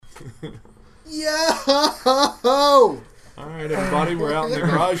Yo! Alright, everybody, we're out in the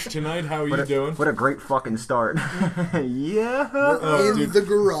garage tonight. How are you doing? What a great fucking start. Yeah. We're in the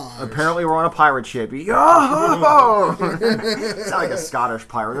garage. Apparently we're on a pirate ship. Yo! Sound like a Scottish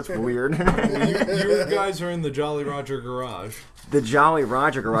pirate. That's weird. You guys are in the Jolly Roger garage. The Jolly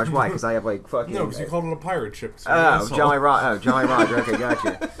Roger garage. Why? Because I have like fucking... No, because you called it a pirate ship. So Jolly Roger. Okay,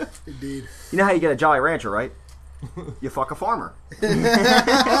 gotcha. Indeed. You know how you get a Jolly Rancher, right? You fuck a farmer.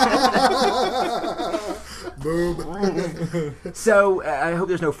 Boom. So, I hope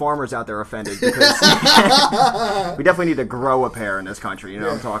there's no farmers out there offended, because we definitely need to grow a pair in this country, you know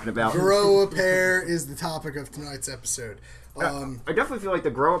what I'm talking about? Grow a pair is the topic of tonight's episode. I definitely feel like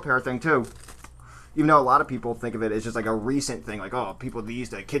the grow a pair thing, too, even though a lot of people think of it as just like a recent thing, like, oh, kids these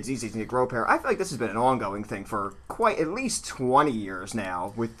days need to grow a pair. I feel like this has been an ongoing thing for quite at least 20 years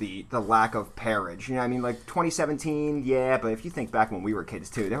now with the lack of pairage. You know what I mean? Like 2017, yeah, but if you think back when we were kids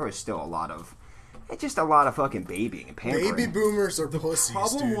too, there was still a lot of fucking babying and pampering. Baby boomers are pussies, The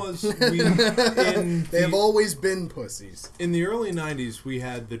problem dude. was They have always been pussies. in the early 90s, we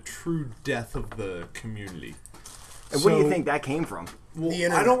had the true death of the community. And what do you think that came from? Well, The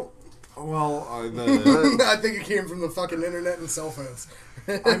internet. I don't... Well, I think it came from the fucking internet and cell phones.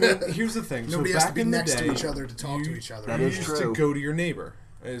 I mean, here's the thing. Nobody so has back to be in the next day, to each other to talk to each other. That you is used true. to go to your neighbor.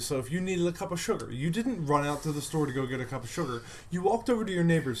 So if you needed a cup of sugar, you didn't run out to the store to go get a cup of sugar. You walked over to your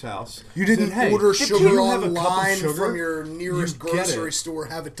neighbor's house. You didn't said, hey, order do sugar you have a cup of online sugar? from your nearest You get grocery it. store,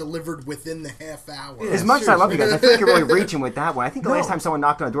 have it delivered within the half hour. Yeah. As much as I love you guys, I feel like you're really reaching with that one. I think the No. last time someone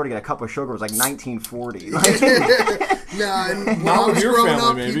knocked on a door to get a cup of sugar was like 1940. Like, Nah, and when Not I with was your growing family,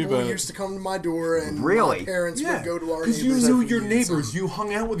 up, maybe, people but- used to come to my door, and Really? my parents would go to our neighbors. because you knew if we your needed neighbors. something. You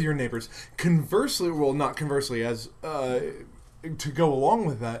hung out with your neighbors. Conversely, well, not conversely, as to go along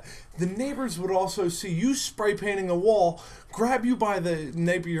with that, the neighbors would also see you spray painting a wall, grab you by the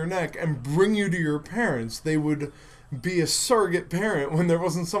nape of your neck, and bring you to your parents. They would be a surrogate parent when there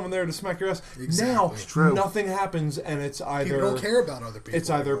wasn't someone there to smack your ass. Exactly. Now, It's true. nothing happens, and it's either... People don't care about other people. It's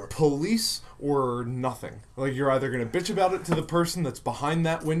either anymore. police or nothing. Like, you're either going to bitch about it to the person that's behind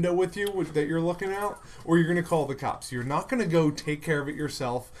that window with you that you're looking out, or you're going to call the cops. You're not going to go take care of it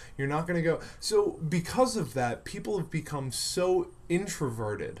yourself. You're not going to go... So, because of that, people have become so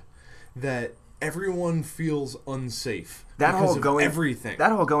introverted that everyone feels unsafe that because whole of going everything.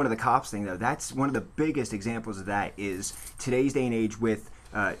 That whole going to the cops thing, though, that's one of the biggest examples of that is today's day and age with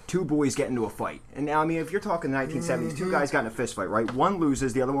two boys get into a fight. And now, I mean, if you're talking the 1970s, two guys got in a fist fight, right? One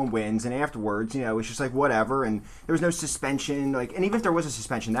loses, the other one wins, and afterwards, you know, it's just like whatever, and there was no suspension, like, and even if there was a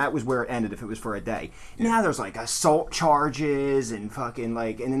suspension, that was where it ended if it was for a day. Now there's like assault charges and fucking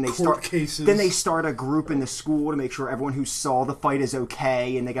like, and then they Court cases. Then they start a group in the school to make sure everyone who saw the fight is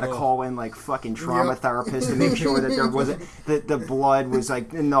okay, and they got to call in like fucking trauma therapists to make sure that there wasn't that the blood was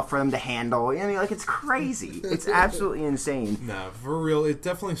like enough for them to handle. I mean, like, it's crazy. It's absolutely insane. No, for real, it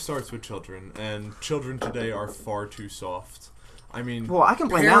definitely starts with children, and children today are far too soft. I mean... Well, I can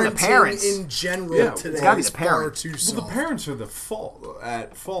blame that on the Parenting parents. in general Yeah, today it's gotta be is the far parents. too Well, soft. the parents are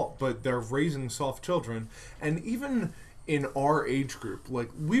at fault, but they're raising soft children. And even in our age group,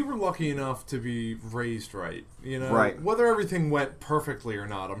 like, we were lucky enough to be raised right, you know? Right. Whether everything went perfectly or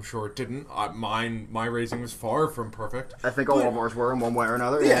not, I'm sure it didn't. My raising was far from perfect. I think all of ours were in one way or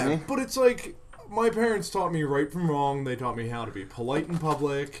another. Yeah, Yeah. but it's like... My parents taught me right from wrong. They taught me how to be polite in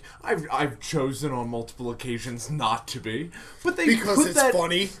public. I've chosen on multiple occasions not to be, but they because put it's that,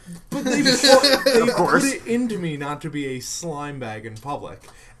 funny. But they put course. it into me not to be a slime bag in public.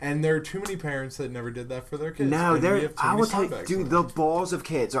 And there are too many parents that never did that for their kids. No, and we there. have too I many will tell slime you, bags dude, in the it. balls of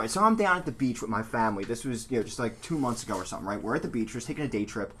kids. All right, so I'm down at the beach with my family. This was, just like 2 months ago or something, right? We're at the beach. We're just taking a day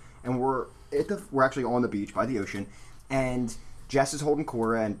trip, and we're actually on the beach by the ocean, and Jess is holding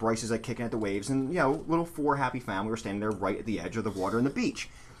Cora, and Bryce is like kicking at the waves, and little four happy family. We're standing there right at the edge of the water and the beach,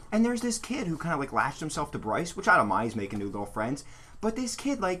 and there's this kid who kind of like latched himself to Bryce, which I don't mind. He's making new little friends, but this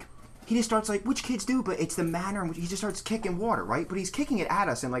kid like. He just starts like, which kids do, but it's the manner in which he just starts kicking water, right? But he's kicking it at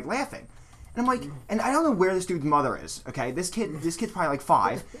us and like laughing. And I'm like, and I don't know where this dude's mother is, okay? This kid's probably like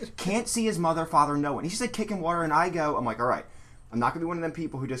 5, can't see his mother, father, no one. He's just like kicking water, and I'm like, all right, I'm not gonna be one of them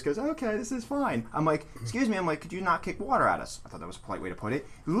people who just goes, okay, this is fine. I'm like, excuse me, I'm like, could you not kick water at us? I thought that was a polite way to put it.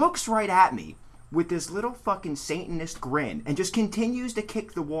 Looks right at me, with this little fucking Satanist grin and just continues to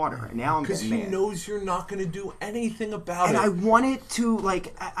kick the water. And now I'm Because getting he mad. knows you're not going to do anything about And it. I want it to,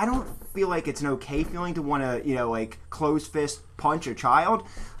 like, I don't feel like it's an okay feeling to want to, you know, like, close fist punch a child.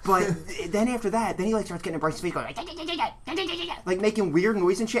 But then after that, then he, like, starts getting in Bryce's face, going, like, making weird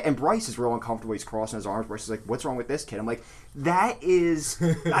noise and shit. And Bryce is real uncomfortable. He's crossing his arms. Bryce is like, what's wrong with this kid? I'm like, that is,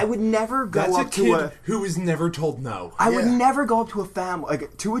 I would never go That's up a to kid who is never told no. I would Yeah. never go up to a family,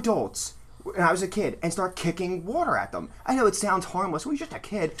 like, two adults, when I was a kid, and start kicking water at them. I know it sounds harmless. Well, he's just a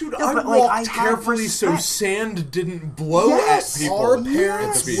kid. Dude, No, I but, walked I have carefully so respect. sand didn't blow Yes. at people. Our at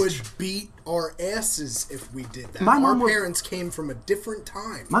parents the beach. would beat our asses if we did that. My mom Our would- parents came from a different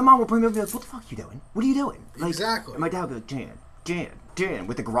time. My mom would bring me over and be like, what the fuck are you doing? What are you doing? Like, Exactly. And my dad would go, Jan,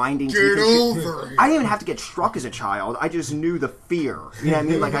 with the grinding teeth Get and shit. over here. I didn't even have to get struck as a child. I just knew the fear. You know what I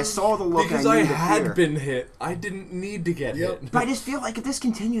mean? Like, I saw the look Because and I I knew the had fear. been hit. I didn't need to get Yep. hit. But I just feel like if this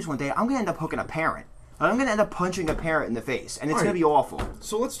continues one day, I'm going to end up hooking a parent. I'm going to end up punching a parent in the face. And it's Right. going to be awful.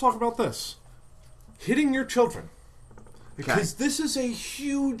 So let's talk about this. Hitting your children. Because this is a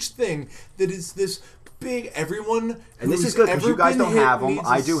huge thing that is this big, everyone And this who's is good because ever you guys been don't hit have them. needs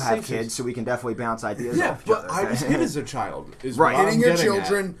I a do have safe kids, so we can definitely bounce ideas Yeah, off each but other. I was hit as a child. Is Right. what I'm Hitting your getting at.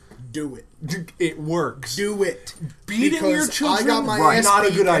 children, do it. It works. Do it. Beating Because your children, I got my right, ass not a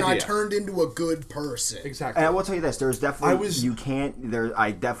beat good and I idea. turned into a good person. Exactly. And I will tell you this: there's definitely I was- you can't. There,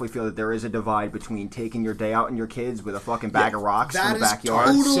 I definitely feel that there is a divide between taking your day out and your kids with a fucking bag of rocks That from the is backyard.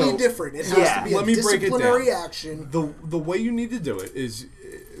 totally So- different. It has Yeah. to be a Let me break it disciplinary down. action. The way you need to do it is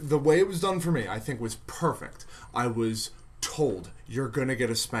the way it was done for me. I think was perfect. I was told you're gonna get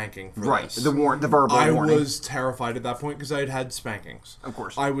a spanking for Right, this. the verbal I warning. was terrified at that point because I had had spankings. Of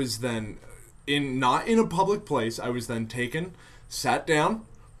course. I was then not in a public place. I was then taken, sat down,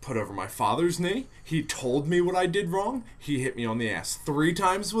 put over my father's knee. He told me what I did wrong. He hit me on the ass 3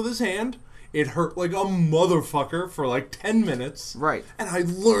 times with his hand. It hurt like a motherfucker for like 10 minutes. Right. And I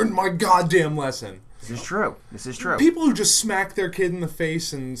learned my goddamn lesson. This is true. This is true. People who just smack their kid in the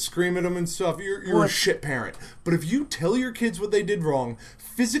face and scream at them and stuff, you're Well, a shit parent. But if you tell your kids what they did wrong,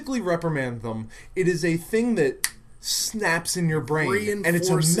 physically reprimand them, it is a thing that snaps in your brain, and it's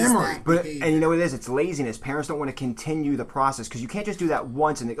a Reinforces memory. that. But behavior. and you know what it is? It's laziness. Parents don't want to continue the process because you can't just do that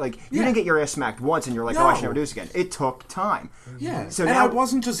once and like you Yeah. didn't get your ass smacked once and you're like, oh, I should No. never do this again. It took time. Yeah. So and now I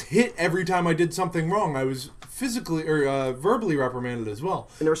wasn't just hit every time I did something wrong. I was physically or verbally reprimanded as well.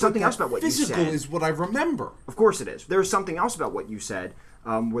 And there was something But else that about what you physical said. is what I remember. Of course it is. There's something else about what you said,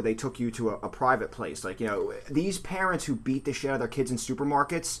 where they took you to a private place. Like, you know, these parents who beat the shit out of their kids in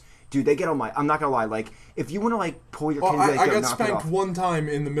supermarkets, dude, they get on my. I'm not gonna lie. Like, if you want to like pull your kid, Well, and be like, I "Yo, got knock it spanked off." one time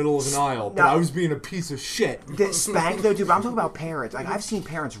in the middle of an aisle, but Now- I was being a piece of shit. The spank though, dude. But I'm talking about parents. Like I've seen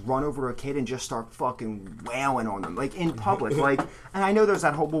parents run over to a kid and just start fucking wailing on them, like in public. Like, and I know there's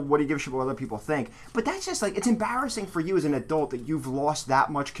that whole, well, what do you give a shit what other people think? But that's just like it's embarrassing for you as an adult that you've lost that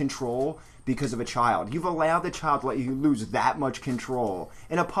much control because of a child. You've allowed the child to let you lose that much control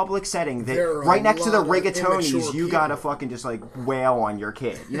in a public setting that There are right a next to the lot of rigatonies, immature you gotta people. fucking just like wail on your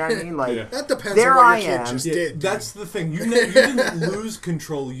kid. You know what I mean? Like Yeah. That depends there on what I your kid am. just Yeah, did. that's the thing. You didn't lose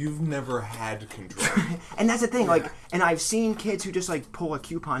control. You've never had control. And that's the thing, like, and I've seen kids who just like pull a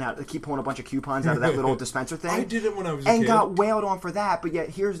coupon out, keep pulling a bunch of coupons out of that little dispenser thing. I did it when I was a and kid. got wailed on for that. But yet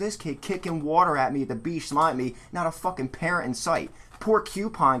here's this kid kicking water at me at the beach, smiling at me, not a fucking parent in sight. Poor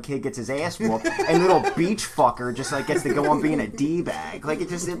coupon kid gets his ass whooped, and little beach fucker just like gets to go on being a d bag. Like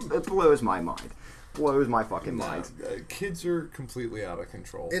it blows my mind, blows my fucking mind. Kids are completely out of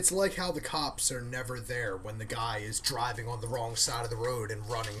control. It's like how the cops are never there when the guy is driving on the wrong side of the road and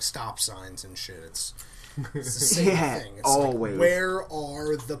running stop signs and shit. It's the same Yeah, thing. It's always. like, where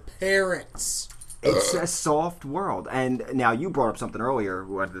are the parents? It's a soft world. And now you brought up something earlier.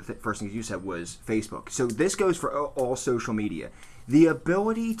 One of the first things you said was Facebook. So this goes for all social media. The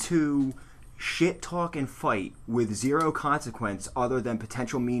ability to shit talk and fight with zero consequence other than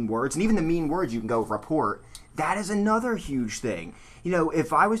potential mean words, and even the mean words you can go report, that is another huge thing. You know,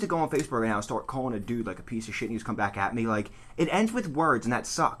 if I was to go on Facebook right now and start calling a dude like a piece of shit and he's come back at me, like, it ends with words and that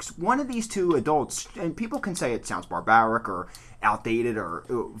sucks. One of these two adults, and people can say it sounds barbaric or outdated or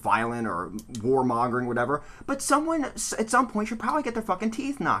violent or warmongering, whatever, but someone at some point should probably get their fucking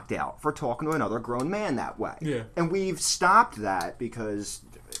teeth knocked out for talking to another grown man that way. Yeah. And we've stopped that because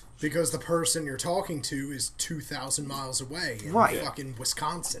Because the person you're talking to is 2,000 miles away in Right. fucking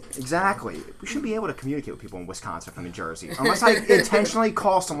Wisconsin. exactly, we should be able to communicate with people in Wisconsin from New Jersey. Unless I intentionally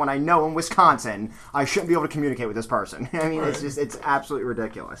call someone I know in Wisconsin, I shouldn't be able to communicate with this person. I mean, it's just, it's absolutely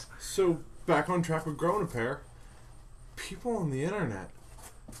ridiculous. So, back on track with growing a pair. People on the internet.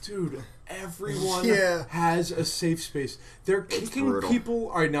 Dude, everyone Yeah. has a safe space. They're kicking brutal. people.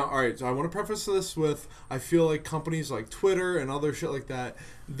 All right. So I want to preface this with I feel like companies like Twitter and other shit like that,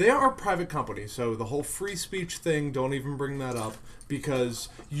 they are private companies. So the whole free speech thing, don't even bring that up because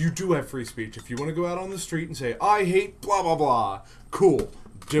you do have free speech. If you want to go out on the street and say I hate blah blah blah, cool.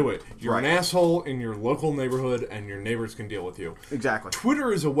 Do it. You're an Right. asshole in your local neighborhood, and your neighbors can deal with you. Exactly.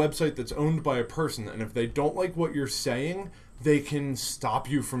 Twitter is a website that's owned by a person, and if they don't like what you're saying, they can stop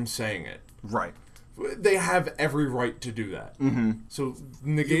you from saying it. Right. They have every right to do that. Mm-hmm. So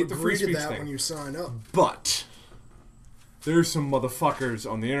negate the free Agree to speech that thing. when you sign up. But there's some motherfuckers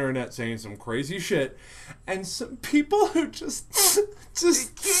on the internet saying some crazy shit, and some people who just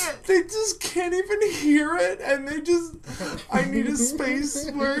they just can't even hear it, and I need a space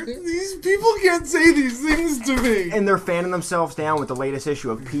where these people can't say these things to me. And they're fanning themselves down with the latest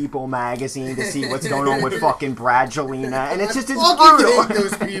issue of People magazine to see what's going on with fucking Brad Jelena, and it's I brutal. fucking hate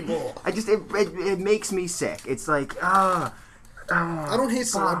those people. It makes me sick. It's like I don't hate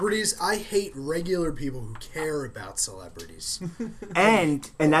celebrities. I hate regular people who care about celebrities. and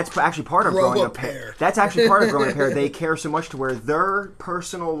that's actually part of Grow growing a up pair. That's actually part of growing a pair. They care so much to where their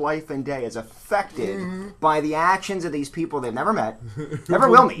personal life and day is affected by the actions of these people they've never met, never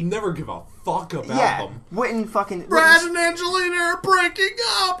will meet. Never give a fuck about Yeah, them. wouldn't fucking. Brad and Angelina are breaking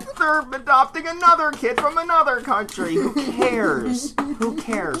up. They're adopting another kid from another country. Who cares? Who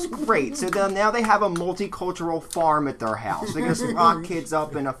cares? Great. So then now they have a multicultural farm at their house. They're gonna lock kids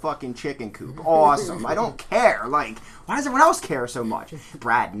up in a fucking chicken coop. Awesome. I don't care. Like, why does everyone else care so much?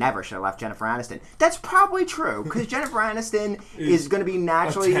 Brad never should have left Jennifer Aniston. That's probably true because Jennifer Aniston is going to be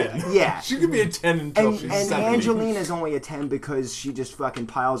naturally, A 10. yeah. She could be a 10 until And, she's and 70. Angelina's only a 10 because she just fucking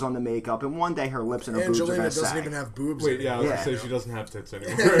piles on the makeup, and one day her lips and her boobs are Angelina going to doesn't sag. even have boobs. Wait, yeah, I was Yeah. gonna say she doesn't have tits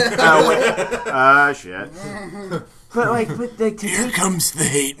anymore. Oh, wait. Shit. But to comes the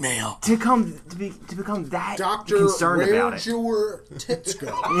hate mail. to become that Doctor, concerned about where'd it. your tits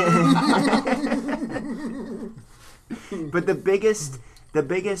go? But the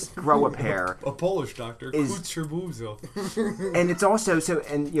biggest grow up hair, A Polish doctor. Is- Kutz your boobs off. and it's also so,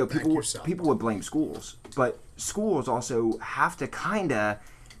 and you know, yourself. people would blame schools, but schools also have to kind of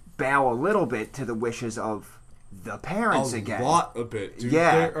bow a little bit to the wishes of the parents again. A lot of it, dude.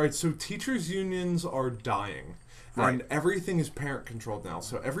 Yeah. All right, so teachers' unions are dying. And Right. everything is parent controlled now.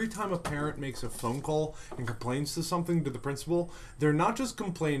 So every time a parent makes a phone call and complains to something to the principal, they're not just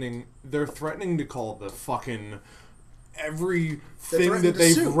complaining, they're threatening to call the fucking every thing threatening that to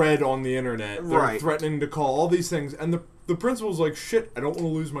they've sue. read on the internet. They're Right. threatening to call all these things. And the principal's like, shit, I don't want to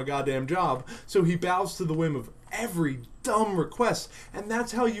lose my goddamn job. So he bows to the whim of every dumb request. And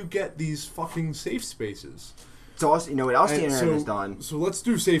that's how you get these fucking safe spaces. So also, you know what else the And internet has done? So let's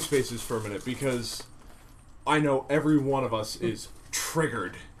do safe spaces for a minute because I know every one of us is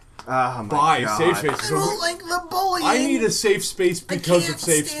triggered Oh my by God. safe spaces. I So don't like the bullying. I need a safe space because can't of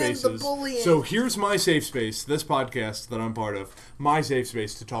safe stand the spaces. bullying. So here's my safe space, this podcast that I'm part of, my safe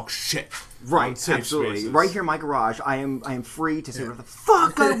space to talk shit. on Right, safe absolutely. spaces. Right here in my garage, I am free to say whatever the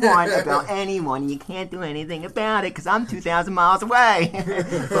fuck I want about anyone. You can't do anything about it because I'm 2,000 miles away.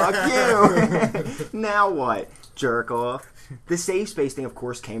 Fuck you. Now what? Jerk off. The safe space thing, of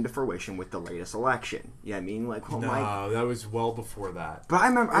course, came to fruition with the latest election. Yeah, I mean, like, oh my. No, that was well before that. But I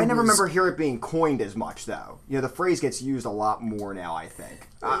never was- remember hear it being coined as much, though. You know, the phrase gets used a lot more now, I think.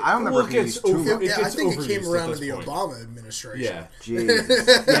 I don't remember Well, it it being gets used too over- much. it Yeah, I gets think it came overused at around to this the point. Obama administration. Yeah. Jesus.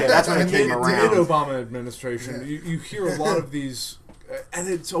 Yeah, that's when it came Mid around. Obama administration, you hear a lot of these, and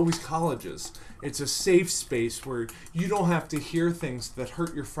it's always colleges. It's a safe space where you don't have to hear things that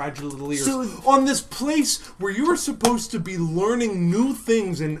hurt your fragile little ears. So- on this place where you are supposed to be learning new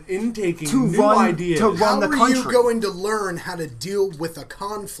things and intaking To new run- ideas. to run How the are country. you going to learn how to deal with a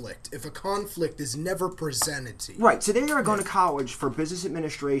conflict if a conflict is never presented to you? Right, so then you're going to college for business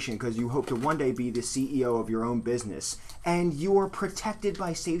administration because you hope to one day be the CEO of your own business, and you are protected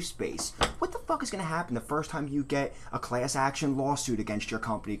by safe space. What the fuck is going to happen the first time you get a class action lawsuit against your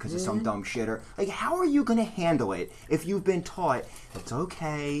company because of some dumb shitter? Like, how are you going to handle it if you've been taught it's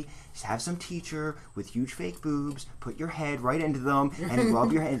okay, just have some teacher with huge fake boobs, put your head right into them, and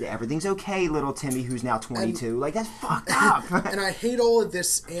rub your head. Everything's okay, little Timmy, who's now 22. Like, that's fucked up. And I hate all of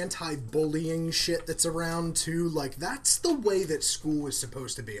this anti-bullying shit that's around too. Like, that's the way that school is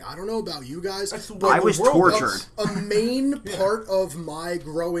supposed to be. I don't know about you guys, That's the but way I was the world tortured. a main part of my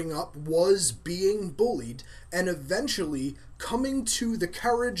growing up was being bullied and eventually coming to the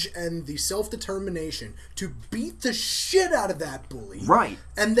courage and the self-determination to beat the shit out of that bully. Right.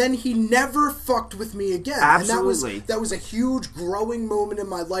 And then he never fucked with me again. Absolutely. And that was a huge growing moment in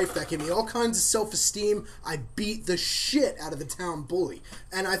my life that gave me all kinds of self-esteem. I beat the shit out of the town bully.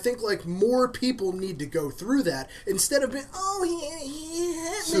 And I think, like, more people need to go through that instead of being, oh, he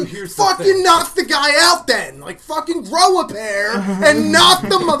hit So me. here's the Fucking thing. knock the guy out then. Like, fucking grow a pair and knock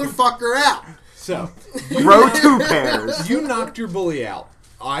the motherfucker out. So, Grow 2 pairs. you knocked your bully out.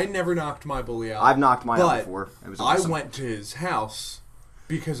 I never knocked my bully out. I've knocked mine out but before. It was I awesome. went to his house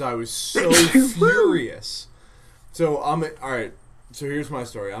because I was so furious. So alright, so here's my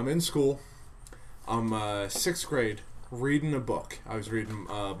story. I'm in school. I'm 6th grade, reading a book. I was reading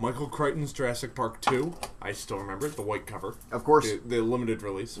Michael Crichton's Jurassic Park 2. I still remember it, the white cover. Of course. The limited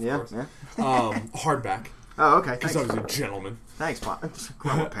release, of course. Yeah. Hardback. Oh, okay. Because Thanks. I was a gentleman. Thanks, Pop.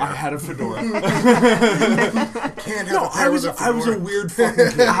 Grow a I pair. had a fedora. Can't have No, a pair with a I was a fedora. weird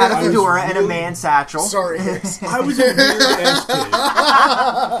fucking kid. I had a I was fedora and a really- man satchel. Sorry, Hicks. I was a weird ass kid.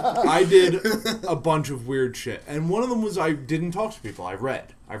 I did a bunch of weird shit, and one of them was I didn't talk to people. I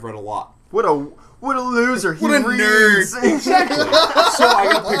read a lot. What a loser. He What a reads. Exactly. So I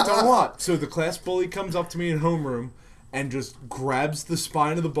got picked on a lot. So the class bully comes up to me in homeroom and just grabs the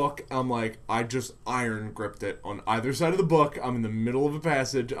spine of the book. I'm like, I just iron gripped it on either side of the book. I'm in the middle of a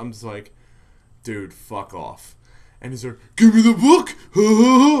passage. I'm just like, dude, fuck off. And he's like, give me the book.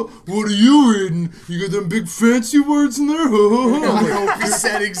 What are you reading? You got them big fancy words in there? I'm I like, hope you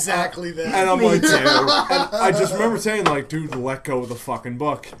said exactly that. and I'm Me like, too. and I just remember saying, like, dude, let go of the fucking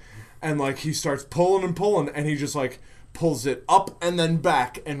book. And, like, he starts pulling and pulling, and he just, like, pulls it up and then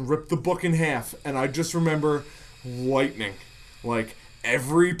back and ripped the book in half. And I just remember lightning. Like,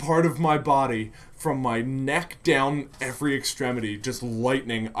 every part of my body, from my neck down every extremity, just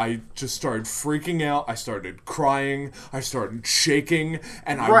lightning. I just started freaking out. I started crying. I started shaking.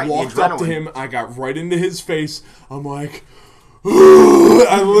 And I Right, the walked up to adrenaline. him. I got right into his face. I'm like...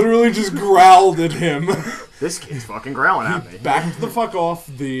 I literally just growled at him. This kid's fucking growling at me. Backed the fuck off.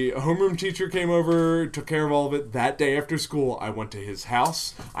 The homeroom teacher came over, took care of all of it. That day after school, I went to his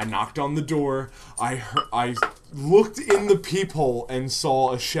house. I knocked on the door. I looked in the peephole and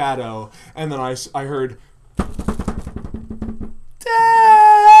saw a shadow. And then I heard,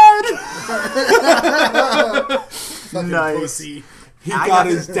 Dad! Nice. Pussy. He I got got-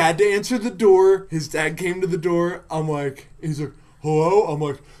 his dad to answer the door. His dad came to the door. He's like, hello? I'm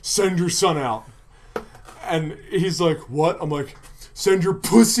like, send your son out. And he's like, what? I'm like, send your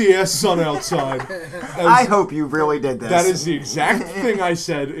pussy ass son outside. I hope you really did this. That is the exact thing I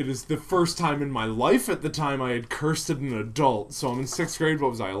said. It is the first time in my life at the time I had cursed at an adult. So I'm in 6th grade.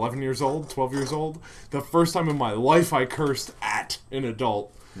 What was I, 11 years old? 12 years old? The first time in my life I cursed at an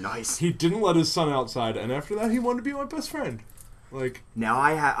adult. Nice. He didn't let his son outside. And after that, he wanted to be my best friend. Like... Now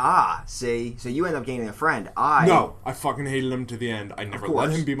I have see, so you end up gaining a friend. No, I fucking hated him to the end. I never let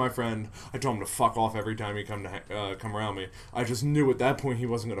course. him be my friend. I told him to fuck off every time he come around me. I just knew at that point he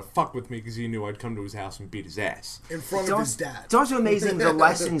wasn't gonna fuck with me because he knew I'd come to his house and beat his ass. In front It's of al- his dad. It's also amazing the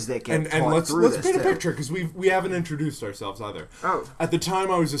lessons that get And taught let's through paint this a too. picture because we haven't introduced ourselves either. Oh. At the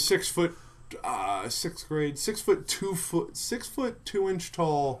time I was a 6 foot, 6th grade, 6 foot 2 inch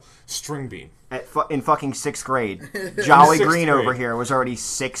tall string bean. In fucking 6th grade, Jolly 6th Green over grade. here was already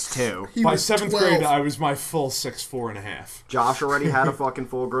 6'2". He By was 7th 12. grade I was my full 6'4.5". Josh already had a fucking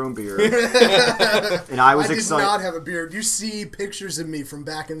full-grown beard, and I was I did excited. not have a beard. You see pictures of me from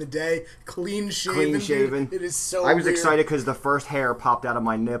back in the day, clean shaven. Clean dude. shaven. It is so. I was weird. excited because the first hair popped out of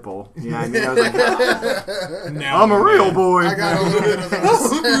my nipple. You know what I mean? I was like, Now I'm a real man. boy. I got a little bit of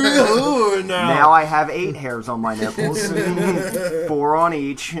those. Now I have 8 hairs on my nipples, 4 on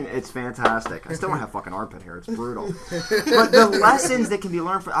each. It's fantastic. I still don't have fucking armpit hair. It's brutal. But the lessons that can be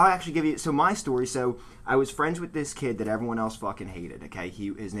learned from, I'll actually give you. So my story. So I was friends with this kid that everyone else fucking hated. Okay,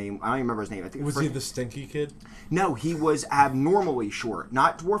 his name. I don't even remember his name. I think Was he the stinky kid? No, he was abnormally short.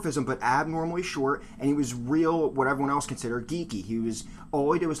 Not dwarfism, but abnormally short. And he was real, what everyone else considered geeky. He was,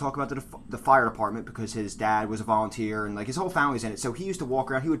 all he did was talk about the fire department because his dad was a volunteer and like his whole family's in it. So he used to walk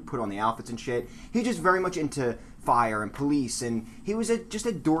around, he would put on the outfits and shit. He was just very much into fire and police, and he was just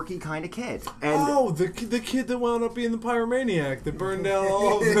a dorky kind of kid. And Oh, the kid that wound up being the pyromaniac that burned down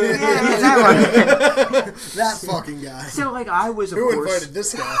all of the... yeah, is that right? That fucking guy. So like I was, of Who course, invited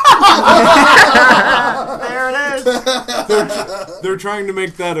this guy? there it is. They're trying to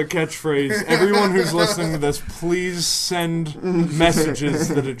make that a catchphrase. Everyone who's listening to this, please send messages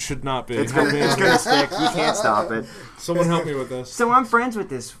that it should not be. It's Help me gonna out. stick. You can't stop it. Someone help me with this. So I'm friends with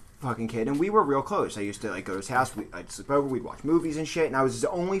this fucking kid, and we were real close. I used to like go to his house. I'd sleep over. We'd watch movies and shit. And I was his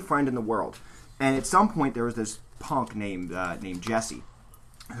only friend in the world. And at some point, there was this punk named Jesse,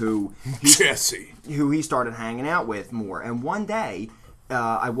 who he started hanging out with more. And one day,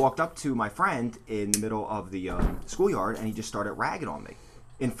 I walked up to my friend in the middle of the schoolyard, and he just started ragging on me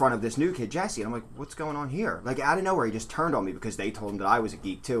in front of this new kid, Jesse. And I'm like, what's going on here? Like, out of nowhere, he just turned on me because they told him that I was a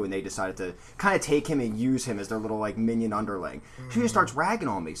geek, too, and they decided to kind of take him and use him as their little, like, minion underling. So he just starts ragging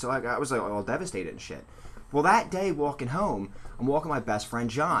on me. So I was, like, all devastated and shit. Well, that day, walking home, I'm walking with my best friend,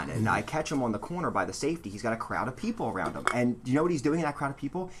 John, and I catch him on the corner by the safety. He's got a crowd of people around him. And you know what he's doing in that crowd of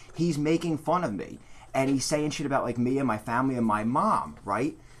people? He's making fun of me. And he's saying shit about, like, me and my family and my mom,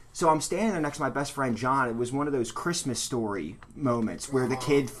 right? So I'm standing there next to my best friend, John. It was one of those Christmas Story moments where the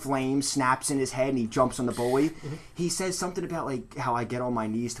kid flame snaps in his head and he jumps on the bully. He says something about, like, how I get on my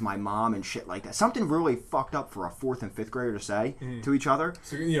knees to my mom and shit like that. Something really fucked up for a 4th and 5th grader to say to each other.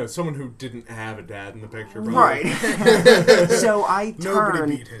 So, you know, someone who didn't have a dad in the picture. Right. So I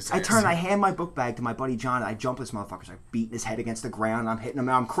turn, I hand my book bag to my buddy John, and I jump this motherfucker. So I'm beating his head against the ground, and I'm hitting him,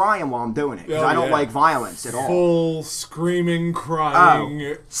 and I'm crying while I'm doing it. Because I don't like violence at all. Full screaming,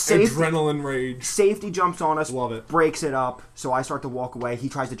 crying, adrenaline rage. Safety jumps on us, Love it. breaks it up, so I start to walk away. He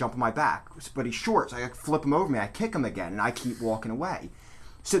tries to jump on my back, but he's short, so I flip him over me. I kick him again, and I keep walking away.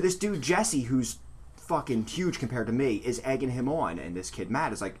 So this dude, Jesse, who's fucking huge compared to me, is egging him on, and this kid,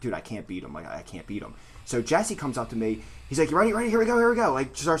 Matt, is like, dude, I can't beat him. Like, I can't beat him. So Jesse comes up to me. He's like, you ready? Here we go.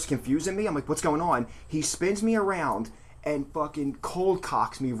 Like, starts confusing me. I'm like, what's going on? He spins me around and fucking cold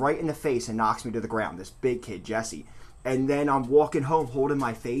cocks me right in the face and knocks me to the ground. This big kid, Jesse. And then I'm walking home holding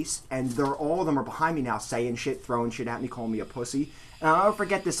my face, and all of them are behind me now saying shit, throwing shit at me, calling me a pussy. And I'll never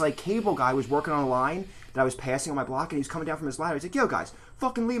forget this, like, cable guy was working on a line that I was passing on my block, and he was coming down from his ladder. He's like, yo, guys,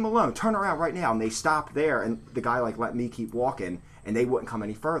 fucking leave him alone. Turn around right now. And they stopped there, and the guy, like, let me keep walking, and they wouldn't come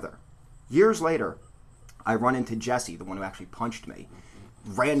any further. Years later, I run into Jesse, the one who actually punched me.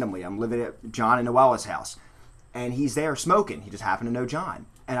 Randomly, I'm living at John and Noella's house, and he's there smoking. He just happened to know John.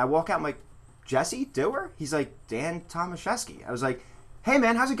 And I walk out, I'm like, Jesse, doer? He's like, Dan Tomaszewski. I was like, hey,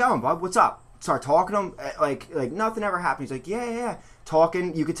 man, how's it going, bud? What's up? Start talking to him, like nothing ever happened. He's like, yeah.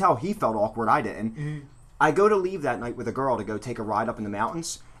 Talking. You could tell he felt awkward. I didn't. Mm-hmm. I go to leave that night with a girl to go take a ride up in the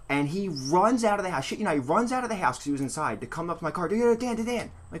mountains, and he runs out of the house. Shit, he runs out of the house because he was inside to come up to my car. Dan.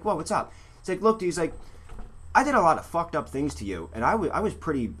 I'm like, whoa, what's up? He's like, look, dude. He's like, I did a lot of fucked up things to you, and I was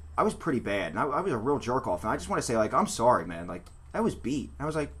pretty bad, and I was a real jerk off, and I just want to say, like, I'm sorry, man. Like, I was beat. I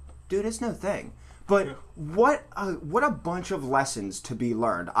was like, dude, it's no thing. But what a bunch of lessons to be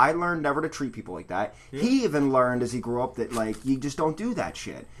learned. I learned never to treat people like that. Yeah. He even learned as he grew up that, like, you just don't do that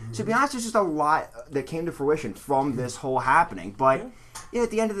shit. Mm-hmm. So to be honest, there's just a lot that came to fruition from this whole happening. But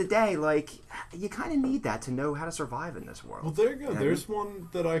at the end of the day, like, you kind of need that to know how to survive in this world. Well, there you go. There's one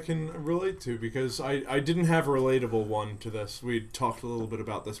that I can relate to because I didn't have a relatable one to this. We talked a little bit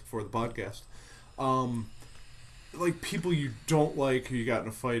about this before the podcast. Like, people you don't like who you got in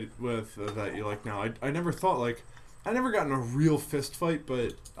a fight with that you like now. I never thought, like, I never got in a real fist fight,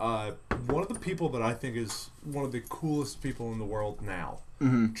 but one of the people that I think is one of the coolest people in the world now,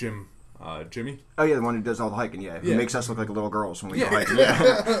 Jimmy. Oh, yeah, the one who does all the hiking, Who makes us look like little girls when we go hiking.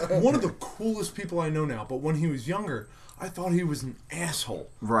 Yeah. One of the coolest people I know now, but when he was younger, I thought he was an asshole.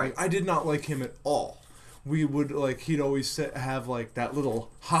 Right. Like, I did not like him at all. We would, like, he'd always have, like, that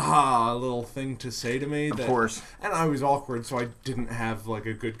little little thing to say to me. Of course. And I was awkward, so I didn't have, like,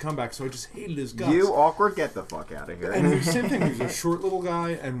 a good comeback, so I just hated his guts. You awkward? Get the fuck out of here. And the same thing, he was a short little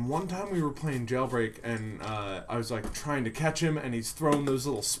guy, and one time we were playing Jailbreak, and I was, like, trying to catch him, and he's throwing those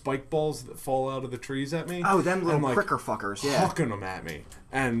little spike balls that fall out of the trees at me. Oh, them little pricker fuckers, yeah. Hucking them at me.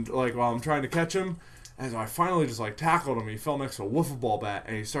 And, like, while I'm trying to catch him, and so I finally just, like, tackled him. He fell next to a wiffle ball bat,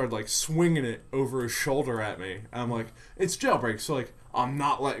 and he started, like, swinging it over his shoulder at me. And I'm like, it's Jailbreak, so, like, I'm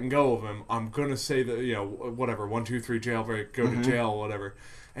not letting go of him. I'm going to say that, you know, whatever, 1, 2, 3, Jailbreak, go to jail, whatever.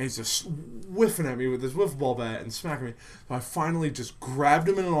 And he's just whiffing at me with his wiffle ball bat and smacking me. So I finally just grabbed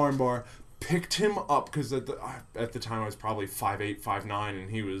him in an armbar, picked him up, because at the time I was probably 5'8", 5'9", and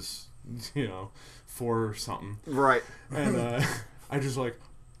he was, you know, 4 or something. Right. And I just, like,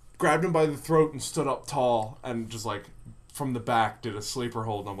 grabbed him by the throat and stood up tall and just, like, from the back did a sleeper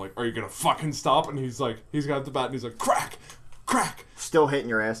hold. And I'm like, are you going to fucking stop? And he's like, he's got the bat and he's like, crack, crack. Still hitting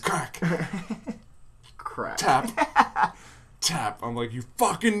your ass. Crack. Crack. Tap. Tap. I'm like, you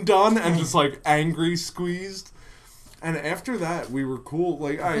fucking done? And just, like, angry squeezed. And after that, we were cool.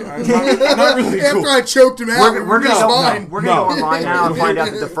 Like, not really cool. After I choked him out, We're gonna fine. go online now and find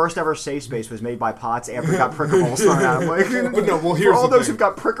out that the first ever safe space was made by Potts after he got pricker balls thrown at him. Like, But no, well, for here's all the those thing. who've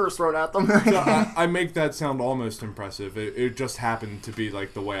got prickers thrown at them. So I make that sound almost impressive. It just happened to be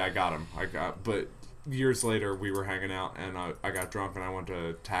like the way I got him. But years later, we were hanging out, and I got drunk, and I went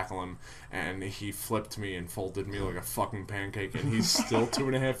to tackle him, and he flipped me and folded me like a fucking pancake, and he's still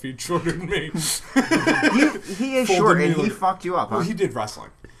 2.5 feet shorter than me. he is Folded short, me and he like- fucked you up, huh? Well, he did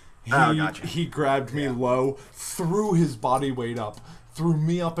wrestling. Oh, gotcha. He grabbed me low, threw his body weight up, threw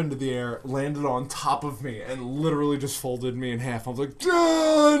me up into the air, landed on top of me, and literally just folded me in half. I was like,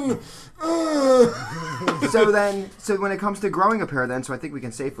 John! So when it comes to growing a pair, then, so I think we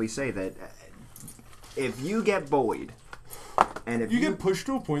can safely say that if you get bullied, and if You get pushed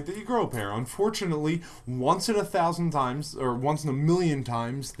to a point that you grow a pair. Unfortunately, once in 1,000 times, or once in 1,000,000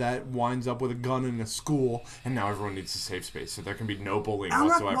 times, that winds up with a gun in a school, and now everyone needs a safe space, so there can be no bullying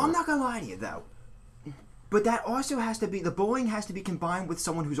whatsoever. I'm not gonna lie to you though. But that also has to be, the bullying has to be combined with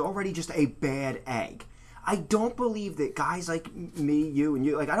someone who's already just a bad egg. I don't believe that guys like me, you, and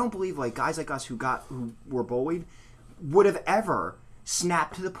you, like, I don't believe like guys like us who were bullied would have ever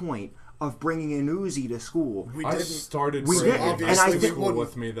snapped to the point of bringing an Uzi to school. I started We bringing didn't. it And back I to think- school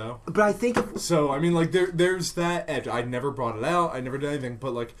with me, though. But I think if, So, I mean, like, there's that edge. I never brought it out. I never did anything,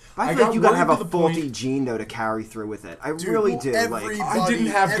 but, like, I feel got like you gotta have worried a to the point- faulty gene though to carry through with it. I Dude, really well, do. Everybody, I didn't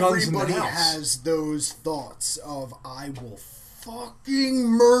have guns in the everybody house. has those thoughts of, I will fucking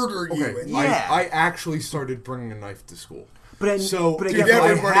murder you. Okay, And Yeah. I actually started bringing a knife to school. But So, but if again, Dude, I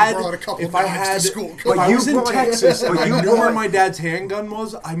everybody had, brought a couple if I knives to had, school. if Come I on. was in You brought- Texas and but I you knew where brought- my dad's handgun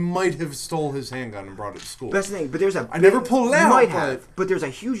was, I might have stole his handgun and brought it to school. That's the thing, but there's a I never pulled it you out, might but- have, but there's a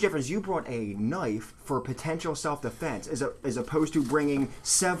huge difference. You brought a knife for potential self-defense, as opposed to bringing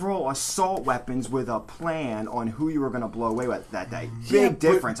several assault weapons with a plan on who you were going to blow away with that day. Yeah, Big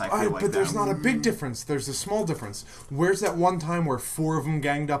difference, I feel like. But there's though. not a big difference. There's a small difference. Where's that one time where 4 of them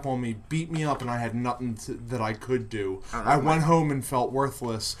ganged up on me, beat me up, and I had nothing that I could do? I went home and felt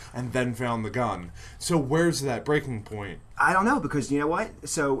worthless, and then found the gun. So where's that breaking point? I don't know, because you know what?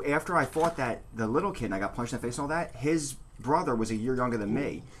 So after I fought the little kid and I got punched in the face and all that, his brother was a year younger than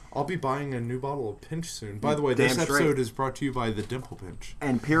me. I'll be buying a new bottle of Pinch soon. By the way, this Damn straight. episode is brought to you by the Dimple Pinch.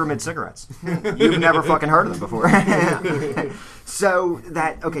 And Pyramid Cigarettes. You've never fucking heard of them before. So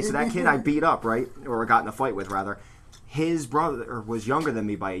that kid I beat up, right? Or got in a fight with, rather. His brother was younger than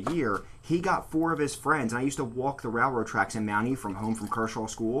me by a year. He got 4 of his friends, and I used to walk the railroad tracks in Mount Ephraim home from Kershaw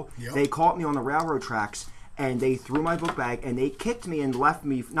School. Yep. They caught me on the railroad tracks, and they threw my book bag, and they kicked me and left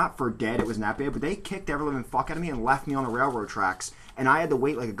me, not for dead, it wasn't that bad, but they kicked every living fuck out of me and left me on the railroad tracks. And I had to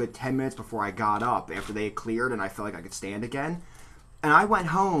wait like a good 10 minutes before I got up after they had cleared and I felt like I could stand again. And I went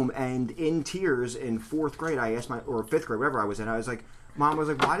home, and in tears in 4th grade, I asked or 5th grade, whatever I was in, I was like, Mom was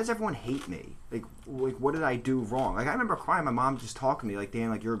like, why does everyone hate me? Like, what did I do wrong? Like, I remember crying. My mom just talking to me, like, Dan,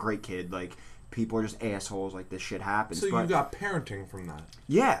 like, you're a great kid. Like, people are just assholes. Like, this shit happens. So But you got parenting from that.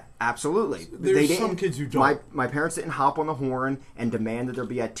 yeah, absolutely. There's some kids who don't. My parents didn't hop on the horn and demand that there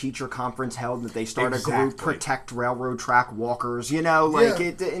be a teacher conference held, and that they start a group, Exactly. protect railroad track walkers. You know, like, Yeah.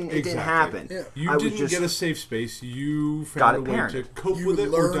 it didn't Exactly. happen. Yeah. You I was didn't just- get a safe space. You Got found a it way to parented. cope You with it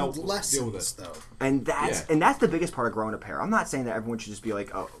or learned deal with lessons, it. though. And that's Yeah. the biggest part of growing a pair. I'm not saying that everyone should just be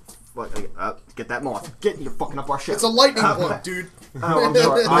like, oh, get that moth. You're fucking up our shit. It's a lightning bug, dude. Oh, I'm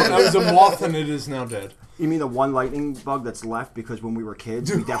sorry. That was a moth and it is now dead. You mean the one lightning bug that's left because when we were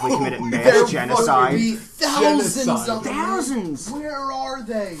kids, we definitely committed There mass genocide. be thousands Genocide. of them. Thousands. Where are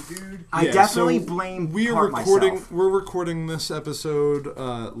they, dude? I Yeah, definitely so blame we are part recording. myself. We're recording this episode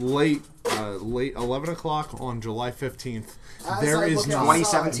late 11 o'clock on July 15th. As There I is look not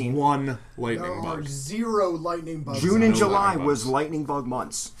 2017. one lightning There are bug. 0 lightning bugs. June and No July lightning was bugs. lightning bug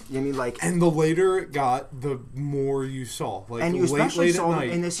months. I mean, like, And the later it got, the more you saw. Like and you late, especially late saw at them night,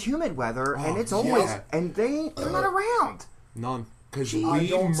 in this humid weather, and Oh, it's always yeah. and they're not around. none. Because I we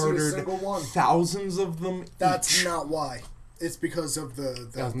don't see a murdered single one. thousands of them. That's each. not why. It's because of the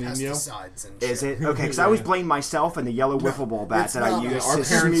El Nino? pesticides and shit. Is it okay? Because I always blame myself and the yellow wiffle ball bat it's that I not. used Our to parents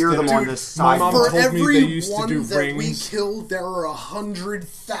smear did them it. on Dude, the my side. mom For told me every they used to one do that we rings. killed, there are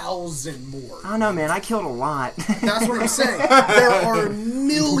 100,000 more. I don't know, man. I killed a lot. That's what I'm saying. There are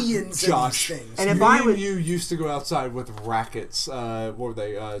millions millions Josh, of these things. And if me I and would- you used to go outside with rackets. What were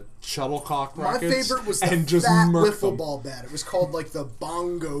they? Shuttlecock My rackets. favorite was the and just fat murk wiffle them. ball bat. It was called like the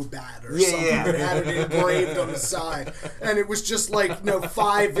bongo bat or Yeah, something. yeah. It had it engraved on the side, and it was just like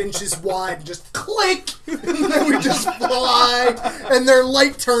 5 inches wide, and just click, and they would just fly, and their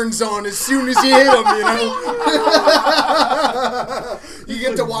light turns on as soon as you hit them. You know, you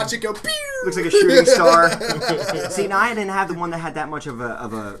get to watch it go. Pew! Looks like a shooting star. See, now I didn't have the one that had that much of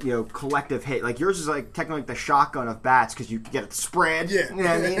a collective hit. Like yours is like technically like the shotgun of bats because you could get it spread. Yeah. You know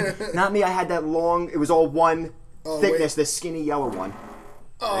what I mean? Not me. I had that long. It was all one thickness. wait. This skinny yellow one.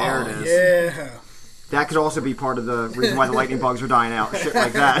 Oh, There it is. Yeah. That could also be part of the reason why the lightning bugs are dying out. Shit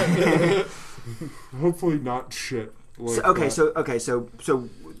like that. Hopefully not shit. Like So that. so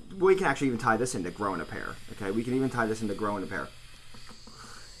we can actually even tie this into growing a pair. Okay, we can even tie this into growing a pair.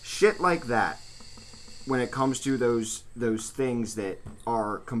 Shit like that. When it comes to those things that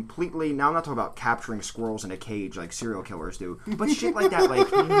are completely, now I'm not talking about capturing squirrels in a cage like serial killers do, but shit like that,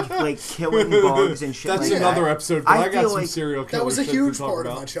 like killing bugs and shit That's like another that. episode, but I got feel some like- serial killer That was a shit to huge talk part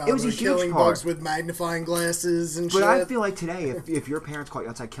of about. my childhood. It was a huge killing part. bugs with magnifying glasses and But shit. I feel like today, if your parents caught you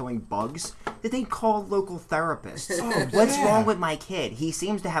outside killing bugs, that they'd call local therapists. What's wrong with my kid? He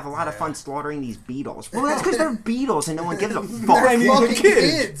seems to have a lot of fun slaughtering these beetles. Well, that's because they're beetles and no one gives a fuck. And he's a fucking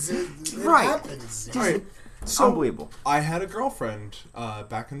kid. kids. It Right. happens. Just Right. So, unbelievable. I had a girlfriend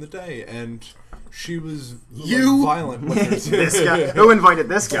back in the day, and she was You? violent with her. This guy. Who invited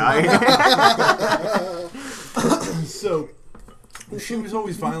this guy? So she was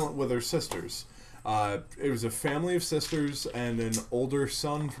always violent with her sisters. It was a family of sisters and an older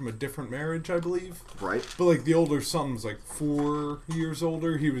son from a different marriage, I believe. Right. But like the older son was like 4 years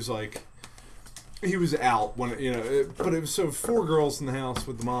older. He was out when but it was 4 girls in the house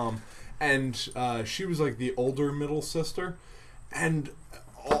with the mom, and she was like the older middle sister, and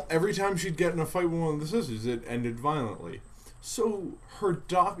every time she'd get in a fight with one of the sisters, it ended violently. So her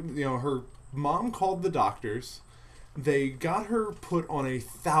her mom called the doctors. They got her put on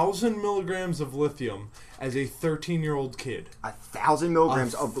 1,000 milligrams of lithium as a 13-year-old kid. 1,000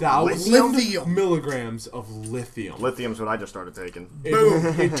 milligrams of 1,000 Lithium. milligrams of lithium. Lithium's what I just started taking.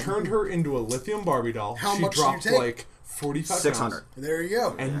 It turned her into a lithium Barbie doll. How she much do you dropped take? like 45 600. pounds. There you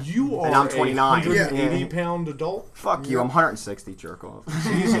go. And you are And I'm 29. a 180-pound adult? Fuck you, I'm 160, jerk off.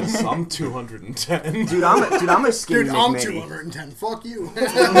 Jesus, I'm 210. Dude, I'm a skinny Dude, I'm McMitty. 210. Fuck you.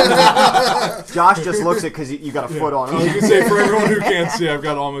 Josh just looks it because you got a foot on I was him. going to say, for everyone who can't see, I've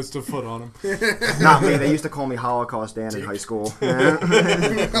got almost a foot on him. Not me. They used to call me Holocaust Dan in high school. Well,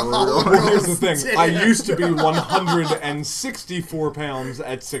 here's the thing. I used to be 164 pounds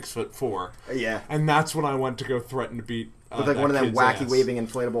at 6'4". Yeah. And that's when I went to go threaten to beat With like that one of them kid's wacky ass. waving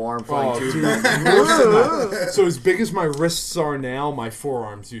inflatable arm flying Oh, tubes. dude, worse than that. So as big as my wrists are now, my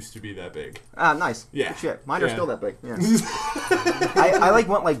forearms used to be that big. Ah, nice. Yeah. Good shit. Mine are Yeah. still that big. Yeah. I like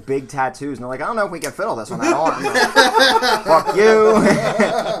want like big tattoos, and they're like, I don't know if we can fit all this on that arm. Fuck you.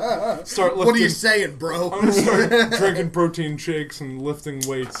 Start lifting. What are you saying, bro? I'm gonna start drinking protein shakes and lifting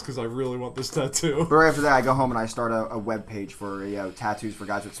weights because I really want this tattoo. But right after that, I go home and I start a web page for tattoos for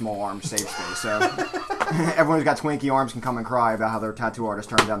guys with small arms, safe space. So everyone who's got twinkie arms can come and cry about how their tattoo artist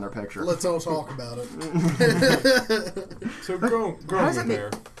turned down their picture. Let's all talk about it. So growing a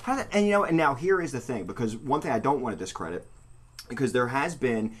pair. And and now here is the thing, because one thing I don't want to discredit, because there has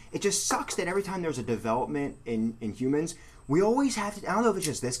been, it just sucks that every time there's a development in humans, we always have to, I don't know if it's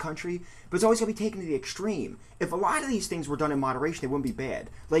just this country, but it's always going to be taken to the extreme. If a lot of these things were done in moderation, they wouldn't be bad.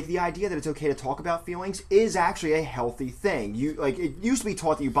 Like, the idea that it's okay to talk about feelings is actually a healthy thing. It used to be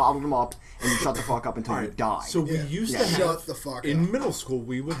taught that you bottle them up and you shut the fuck up until you die. So we used to have, Shut the fuck in up. middle school,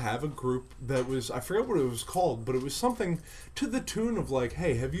 we would have a group that was, I forget what it was called, but it was something to the tune of like,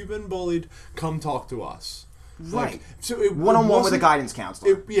 hey, have you been bullied? Come talk to us. Right. Like, so it One-on-one with a wasn't- guidance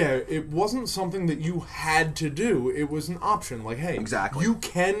counselor. it wasn't something that you had to do. It was an option. Like, hey, Exactly. you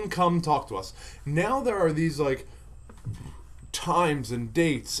can come talk to us. Now there are these like times and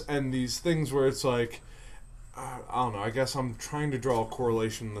dates and these things where it's like, I don't know. I guess I'm trying to draw a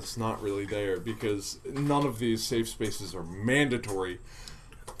correlation that's not really there because none of these safe spaces are mandatory.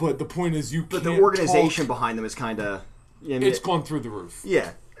 But the point is, you But can't the organization talk. behind them is kind of... It's gone through the roof.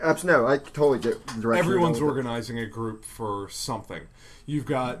 Yeah. No, I totally get the direction. Everyone's you're going with organizing a group for something. You've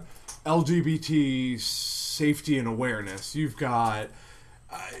got LGBT safety and awareness. You've got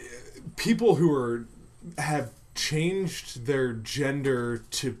people who have changed their gender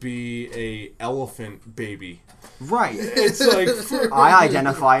to be a elephant baby. Right. It's like I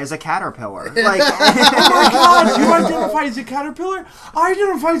identify as a caterpillar. Like, oh my god, you identify as a caterpillar? I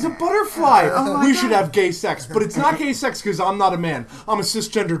identify as a butterfly. We should have gay sex, but it's not gay sex because I'm not a man. I'm a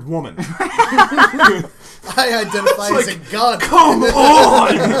cisgendered woman. I identify as a gun. Come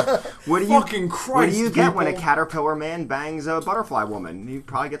on! what do you Fucking Christ, What do you get when a people. caterpillar man bangs a butterfly woman? You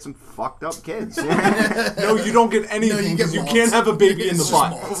probably get some fucked up kids. No, you don't get anything you because get you malts. can't have a baby in the It's just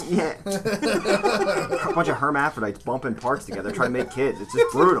butt. malts. Yeah. A bunch of hermaphrodites bumping parts together trying to make kids. It's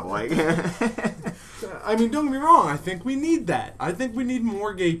just brutal. Like, I mean, don't get me wrong. I think we need that. I think we need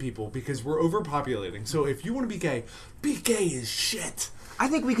more gay people because we're overpopulating. So if you want to be gay as shit. I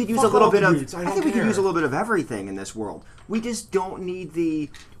think we could use Fuck a little all bit the of. dudes, I I don't think we could care. use a little bit of everything in this world. We just don't need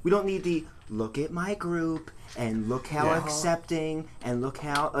the. We don't need the. Look at my group and look how accepting and look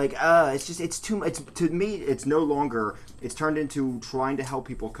how like. It's just it's too. It's to me. It's no longer. It's turned into trying to help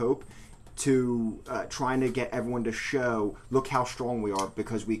people cope. To trying to get everyone to show, look how strong we are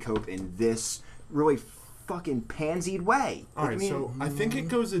because we cope in this really fucking pansied way. All right, I mean, so I think it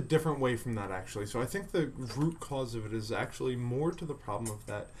goes a different way from that, actually. So I think the root cause of it is actually more to the problem of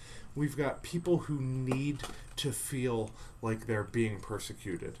that we've got people who need to feel like they're being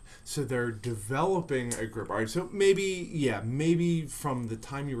persecuted. So they're developing a group. All right, so maybe from the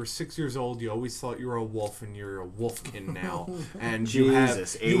time you were 6 years old, you always thought you were a wolf and you're a wolfkin now. And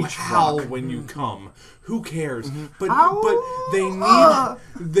Jesus, you H. howl fuck. when you come. Who cares? But Ow.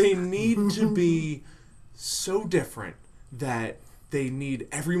 they need to be so different that they need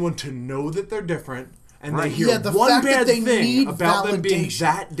everyone to know that they're different, and Right. they hear Yeah, the one fact that bad they thing need about them being validation.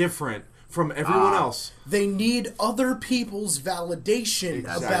 that different from everyone else. They need other people's validation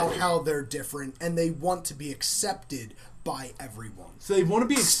Exactly. about how they're different, and they want to be accepted by everyone. So they want to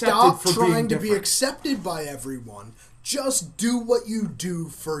be accepted Stop for trying being to different. be accepted by everyone. Just do what you do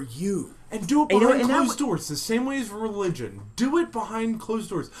for you. And do it And you know behind what, and that closed doors, the same way as religion. Do it behind closed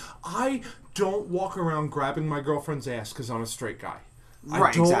doors. I don't walk around grabbing my girlfriend's ass because I'm a straight guy.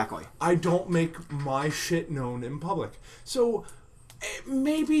 Right, exactly. I don't make my shit known in public. So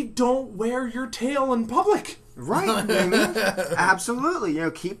maybe don't wear your tail in public. Right. You know what I mean? Absolutely. You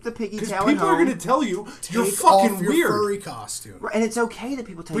know, keep the piggy Because tail people at are home. going to tell you you're Take fucking off your weird. furry costume. Right, and it's okay that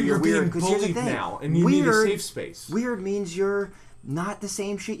people tell But you you're weird. being 'Cause here's the bullied thing. now, and you need a safe space. Weird means you're not the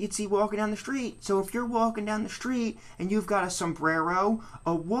same shit you'd see walking down the street. So if you're walking down the street and you've got a sombrero,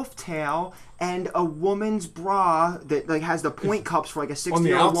 a wolf tail, and a woman's bra that like has the point cups for like a On the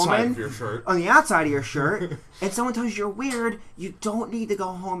 60-year-old outside woman of your shirt. on the outside of your shirt, and someone tells you you're weird, you don't need to go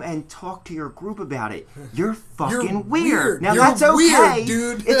home and talk to your group about it. You're fucking You're weird. weird. Now You're that's okay, weird,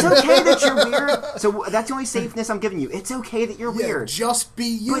 dude. It's okay that you're weird. So that's the only safeness I'm giving you. It's okay that you're Yeah, weird. just be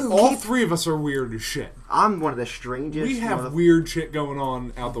you. All three of us are weird as shit. I'm one of the strangest. We have mother- weird shit going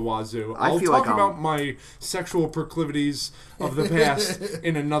on out the wazoo. I I'll feel talk like I'm- about my sexual proclivities of the past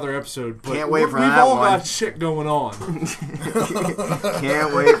in another episode. But Can't wait for we've that all one. got shit going on.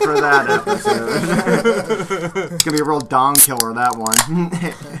 Can't wait for that episode. It's gonna be a real dong killer, that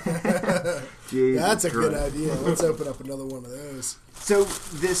one. Jesus That's a good Christ. idea. Let's open up another one of those. So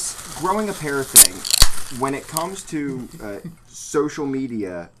this growing a pair thing, when it comes to social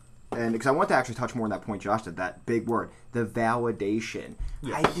media, and because I want to actually touch more on that point Josh did, that big word, the validation.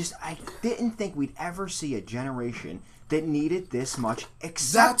 I didn't think we'd ever see a generation that needed this much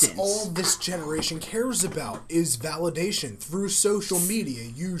acceptance. That's all this generation cares about is validation through social media,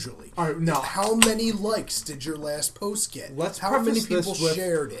 usually. All right, now- how many likes did your last post get? Let's how many preface this people with-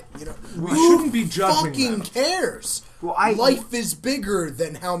 shared it? You know, We who shouldn't be judging fucking them. cares? Well, Life is bigger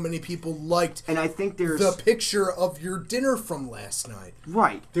than how many people liked and I think there's the picture of your dinner from last night.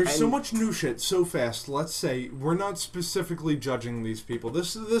 right. There's so and- much new shit so fast. Let's say we're not specifically judging these people.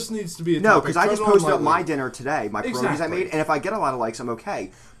 This needs to be a No, topic. because I just Tread on posted up lightly. my dinner today, my pierogies I Exactly. made, and if I get a lot of likes, I'm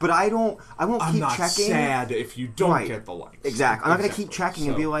okay. But I won't I'm keep not checking. sad if you don't Right. get the likes. Exactly. I'm not going to keep Exactly. checking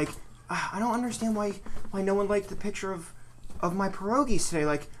and So- be like, I don't understand why no one liked the picture of my pierogies today.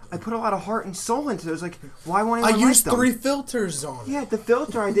 Like, I put a lot of heart and soul into those. Like, why won't I anyone used like them? 3 filters on it. Yeah, the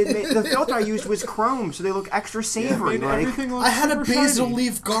filter the filter I used was chrome, so they look extra savory. Made like, everything look I had a super basil shiny.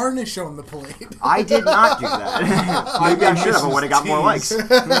 leaf garnish on the plate. I did not do that. Maybe I should have. I would have got more likes.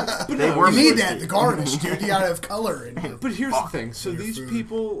 But They no, were You need tasty. that, the garnish, dude. You gotta have color in it. But here's the thing. So these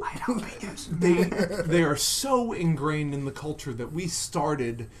people, they are so ingrained in the culture that we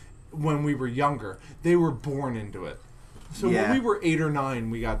started when we were younger. They were born into it. So Yeah. when we were 8 or 9,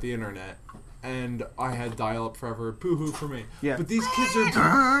 we got the internet, and I had dial-up forever. Boo-hoo for me. Yeah. But these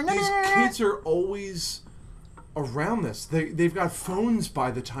kids are always around this. They've got phones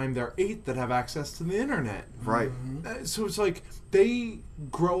by the time they're 8 that have access to the internet. Right. So it's like they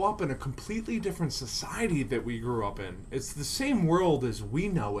grow up in a completely different society that we grew up in. It's the same world as we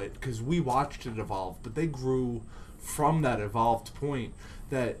know it because we watched it evolve, but they grew from that evolved point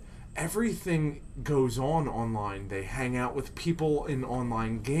that everything goes on online. They hang out with people in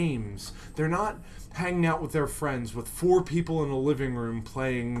online games. They're not hanging out with their friends with 4 people in a living room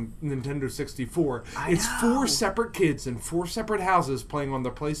playing Nintendo 64. It's 4 separate kids in 4 separate houses playing on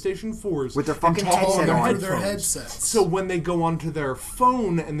their PlayStation 4s with their fucking and talking headset on on. Their headsets. So when they go onto their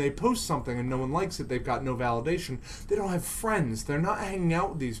phone and they post something and no one likes it, they've got no validation. They don't have friends. They're not hanging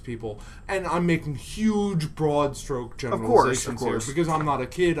out with these people. And I'm making huge broad stroke generalizations here because I'm not a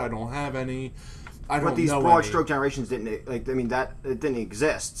kid. I don't have any. But these broad stroke generations didn't, like, I mean, that it didn't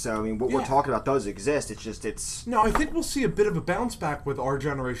exist. So, I mean, what we're talking about does exist. It's just, it's... No, I think we'll see a bit of a bounce back with our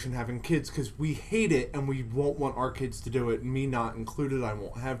generation having kids because we hate it and we won't want our kids to do it, me not included. I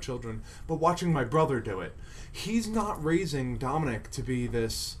won't have children. But watching my brother do it, he's not raising Dominic to be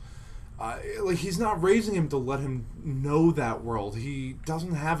this... like, he's not raising him to let him know that world. He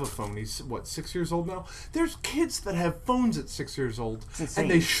doesn't have a phone. He's, 6 years old now? There's kids that have phones at 6 years old,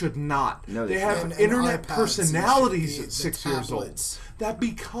 and they should not. No, they have internet personalities at 6 years old. That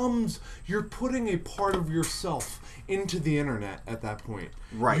becomes, you're putting a part of yourself into the internet at that point.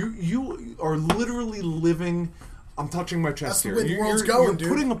 Right. You are literally living... I'm touching my chest here. That's the way the world's going, dude. You're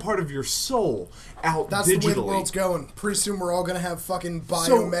putting a part of your soul out That's digitally. the way the world's going. Pretty soon we're all going to have fucking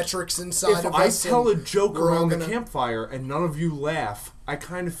biometrics inside of us. If I tell a joke around the campfire and none of you laugh, I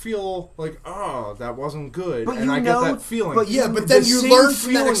kind of feel like, oh, that wasn't good. But and I get that feeling. But then you learn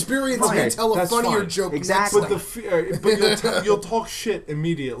from that experience and you tell a funnier fine. joke Exactly. next time. But you'll talk shit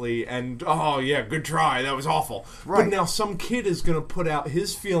immediately and, oh, yeah, good try. That was awful. Right. But now some kid is going to put out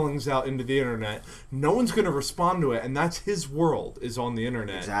his feelings out into the internet. No one's going to respond to it, and that's his world is on the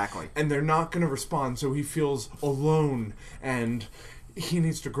internet. Exactly. And they're not going to respond, so he feels alone and... he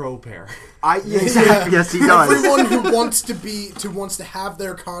needs to grow a pair. Exactly. Yes, he does. Everyone who wants to have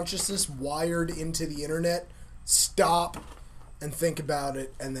their consciousness wired into the internet, stop and think about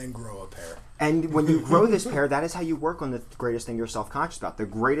it, and then grow a pair. And when you grow this pair, that is how you work on the greatest thing you're self-conscious about. The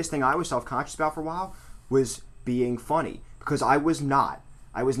greatest thing I was self-conscious about for a while was being funny, because I was not.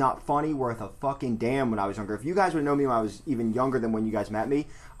 I was not funny worth a fucking damn when I was younger. If you guys would know me when I was even younger than when you guys met me,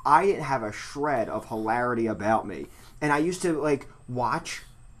 I didn't have a shred of hilarity about me. And I used to, like, watch,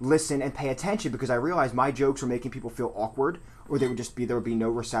 listen, and pay attention because I realized my jokes were making people feel awkward, or there would be no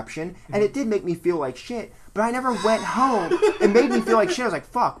reception. And it did make me feel like shit, but I never went home. It made me feel like shit. I was like,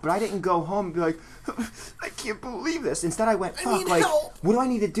 fuck. But I didn't go home and be like, I can't believe this. Instead, I went, fuck, like, what do I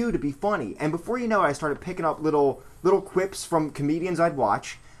need to do to be funny? And before you know it, I started picking up little quips from comedians I'd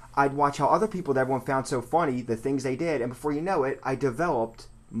watch. I'd watch how other people that everyone found so funny, the things they did. And before you know it, I developed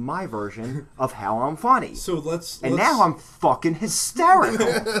my version of how I'm funny. So let's now I'm fucking hysterical.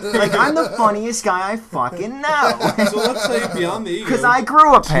 Like, I'm the funniest guy I fucking know. So let's say Beyond the Ego. Because I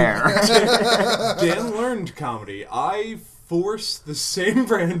grew a pair. Dan learned comedy. I force the same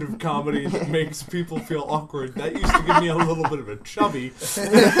brand of comedy that makes people feel awkward. That used to give me a little bit of a chubby.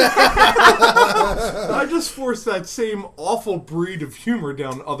 I just force that same awful breed of humor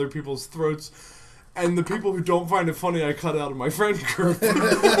down other people's throats. And the people who don't find it funny, I cut out of my friend group. That's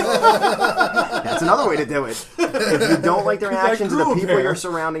another way to do it. If you don't like the reactions of the people you're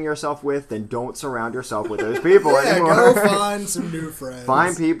surrounding yourself with, then don't surround yourself with those people anymore. Go find some new friends.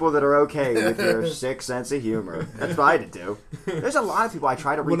 Find people that are okay with your sick sense of humor. That's what I had to do. There's a lot of people I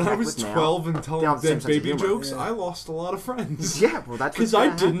try to reconnect with now. When I was 12 and telling dead baby jokes, I lost a lot of friends. Yeah, well, that's because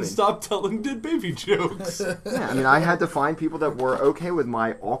I didn't stop telling dead baby jokes. Yeah, I mean, I had to find people that were okay with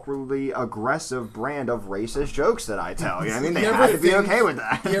my awkwardly aggressive brand of racist jokes that I tell. You know what I mean? They had to be okay with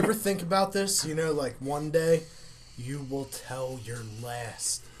that. You ever think about this? You know, like, one day, you will tell your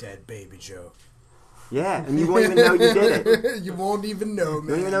last dead baby joke. Yeah, and you won't even know you did it. You won't even know, man. You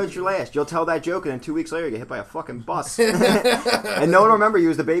won't even know it's your last. You'll tell that joke, and then 2 weeks later, you get hit by a fucking bus. And no one will remember you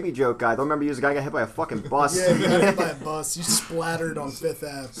as the baby joke guy. They'll remember you as the guy who got hit by a fucking bus. Yeah, you got hit by a bus. You splattered on Fifth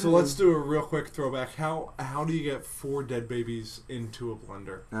Ave. So let's do a real quick throwback. How do you get 4 dead babies into a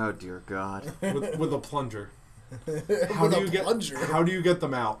blender? Oh, dear God. With a plunger. How do you get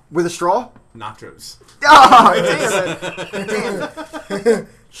them out? With a straw? Nachos. Oh, damn it. Damn it.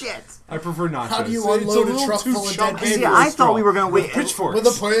 Shit. I prefer nachos. How do you It's unload a little truck too full of chunky dead See, babies? for a I thought straw. we were going to With wait. pitchforks. With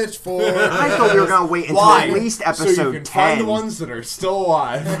a pitchfork. I thought we were going to wait until Why? at least episode so you can 10. find the ones that are still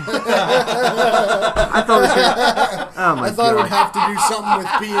alive. I thought it was gonna, oh my I thought it would god. have to do something with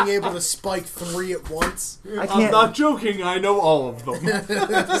being able to spike 3 at once. I I'm can't. not joking. I know all of them.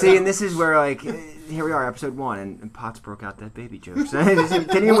 See, and this is where, like, here we are, episode 1, and Potts broke out that baby jokes.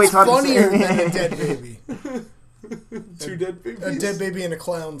 Can you wait What's till funnier than a dead baby? 2 dead babies. A dead baby in a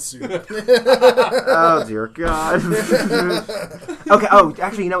clown suit. Oh dear God. Okay. Oh,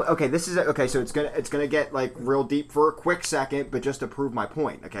 actually, okay. This is okay. So it's gonna get like real deep for a quick second, but just to prove my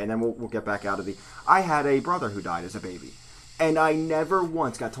point. Okay, and then we'll get back out of the. I had a brother who died as a baby, and I never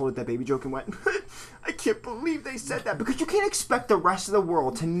once got told that baby joke and went, I can't believe they said that, because you can't expect the rest of the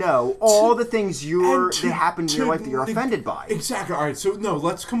world to know all the things that happened in your life that you're offended by. Exactly. All right. So no,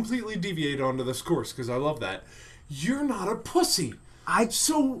 let's completely deviate onto this course because I love that. You're not a pussy. I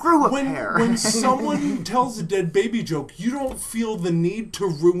So grew a when, pair. when someone tells a dead baby joke, you don't feel the need to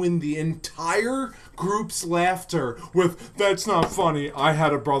ruin the entire group's laughter with "That's not funny. I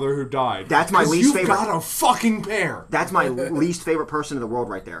had a brother who died." That's my 'Cause least you've favorite. got a fucking pair. That's my least favorite person in the world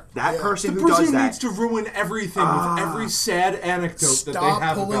right there. That person The who person does that. needs to ruin everything with every sad anecdote that they Stop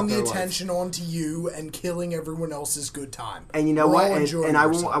have pulling about the their attention onto you and killing everyone else's good time. And you know We're what? all And, enjoying I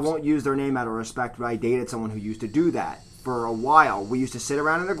ourselves. won't use their name out of respect, but I dated someone who used to do that for a while. We used to sit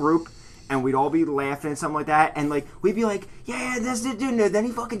around in a group and we'd all be laughing and something like that, and like we'd be like, "Yeah, this dude, no, then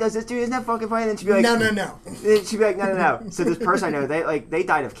he fucking does this dude, isn't that fucking funny?" And then she'd be like, No. And she'd be like, no. So this person I know, they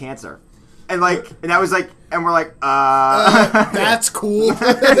died of cancer, and that was like, and we're like, That's cool.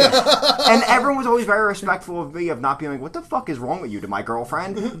 and everyone was always very respectful of me of not being like, "What the fuck is wrong with you?" to my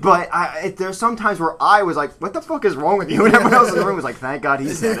girlfriend. But there's some times where I was like, "What the fuck is wrong with you?" and everyone else in the room was like, "Thank God he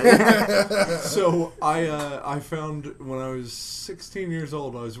said it." So I found when I was 16 years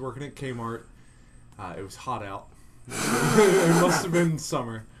old, I was working at Kmart. It was hot out. It must have been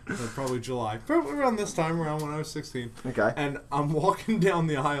summer, probably July, probably around this time, around when I was 16. Okay. And I'm walking down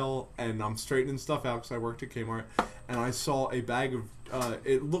the aisle and I'm straightening stuff out because I worked at Kmart, and I saw a bag of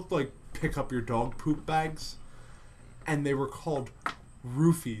it looked like pick up your dog poop bags, and they were called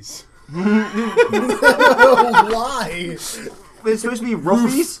roofies. Why? It's supposed to be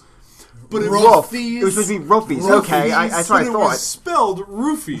roofies. But Roof. It was supposed to be roofies. Okay, that's what I But it thought. was spelled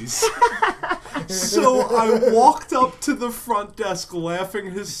roofies. So I walked up to the front desk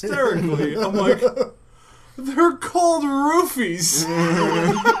laughing hysterically. I'm like, they're called roofies.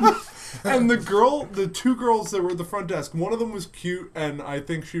 And the two girls that were at the front desk, one of them was cute and I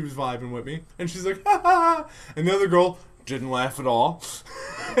think she was vibing with me. And she's like, ha ha ha. And the other girl didn't laugh at all.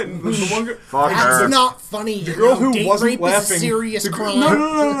 And the one girl, Fuck her. That's not funny. the girl who date wasn't rape laughing. is a serious crime.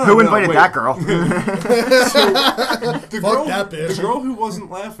 No. Who invited wait. that girl? The Fuck girl, that bitch. The girl who wasn't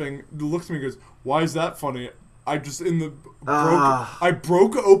laughing looked at me and goes, "Why is that funny?" I just I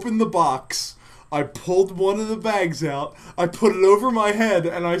broke open the box. I pulled one of the bags out. I put it over my head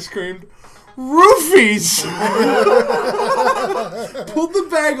and I screamed, "Roofies!" Pulled the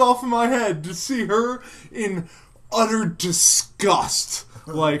bag off of my head to see her in utter disgust,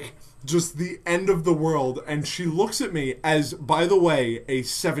 like just the end of the world. And she looks at me as, by the way, a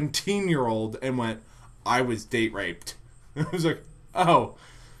 17-year-old and went, "I was date raped." I was like, "Oh,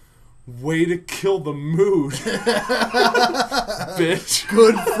 way to kill the mood, bitch."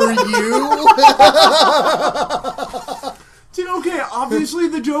 Good for you. Dude, okay, obviously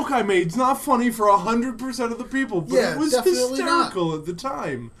the joke I made is not funny for 100% of the people, but Yeah, it was definitely hysterical at the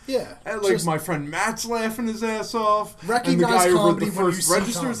time. Yeah, And like just my friend Matt's laughing his ass off, and the recognize guy over at comedy the when you first see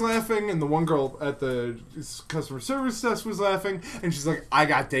register's comedy. laughing, and the one girl at the customer service desk was laughing, and she's like, "I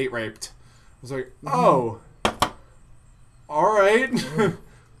got date raped." I was like, "Oh, all right."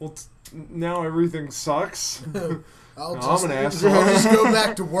 Well, now everything sucks. I'll I'm an asshole. just go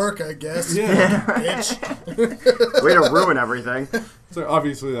back to work, I guess. Yeah. Bitch. Way to ruin everything. So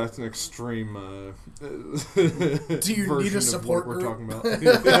obviously that's an extreme Do you need version a support of what we're group? talking about.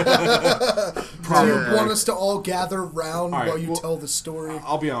 Do you want us to all gather round All right, while you well, tell the story?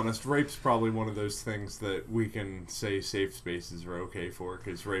 I'll be honest, rape's probably one of those things that we can say safe spaces are okay for,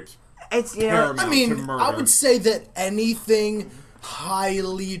 because rape's It's paramount I to mean, murder. I would say that anything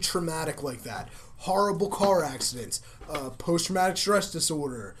highly traumatic like that, horrible car accidents, post-traumatic stress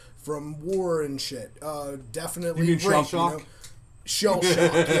disorder from war and shit, definitely You mean shell rape, shock? know? Shell shock,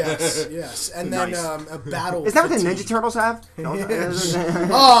 yes. And then Nice. A battle Is that what the fatigue. Ninja Turtles have?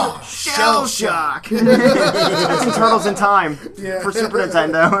 Oh, Shell Shock. That's in Turtles in Time Yeah. for Super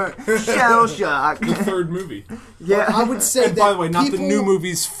Nintendo. Shell Shock. the third movie. Yeah. I would say And that by the way, not the people- new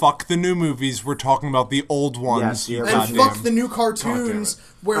movies. Fuck the new movies. We're talking about the old ones. Yes, you yeah, And goddamn. fuck the new cartoons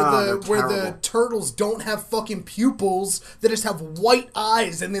where they're the terrible. turtles don't have fucking pupils. They just have white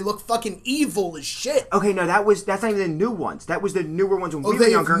eyes and they look fucking evil as shit. Okay, no, that's not even the new ones. That was the newer ones when we were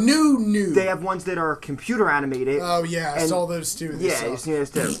They younger. have new. They have ones that are computer animated. Oh yeah, I and- saw those too. They Yeah, suck. you've seen this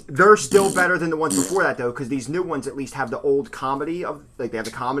too. They're still better than the ones before that though, because these new ones at least have the old comedy of like they have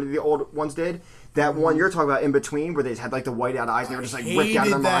the comedy the old ones did. That one you're talking about in between, where they just had like the white out eyes, and they were just like ripped out of their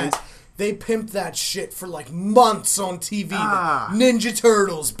Hated that. minds. They pimped that shit for like months on TV. Ah. The Ninja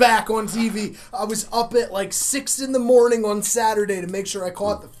Turtles back on TV. I was up at like 6 in the morning on Saturday to make sure I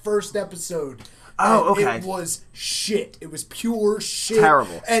caught the first episode. Oh, And okay. It was shit. It was pure shit.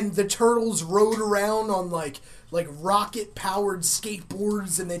 Terrible. And the turtles rode around on like rocket powered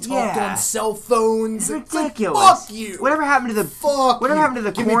skateboards, and they talked Yeah. on cell phones. It's It's like, ridiculous. fuck you. Whatever happened to the Fuck Whatever you. happened to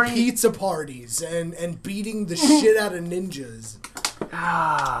the Give corny? me pizza parties and beating the shit out of ninjas.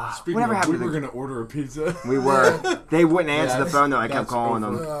 Speaking Whatever of, happened we to were the- going to order a pizza. We were. They wouldn't answer the Yes, phone though. I kept that's calling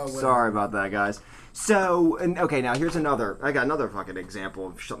over. them. whatever. Sorry about that, guys. So, and okay, now here's another. I got another fucking example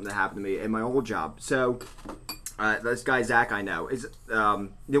of something that happened to me in my old job. So, this guy Zach I know is the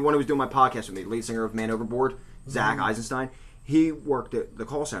one who was doing my podcast with me, lead singer of Man Overboard, Zach Eisenstein. He worked at the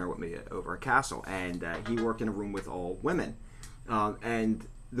call center with me over at Castle, and he worked in a room with all women. And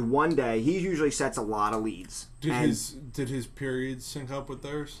the one day he usually sets a lot of leads. Did And- his periods sync up with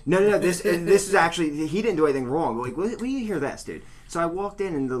theirs? No. This is actually he didn't do anything wrong. But like, what do you hear this, dude? So I walked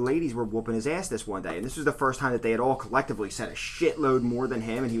in and the ladies were whooping his ass this one day, and this was the first time that they had all collectively said a shitload more than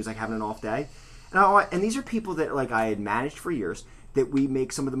him, and he was like having an off day. And these are people that like I had managed for years that we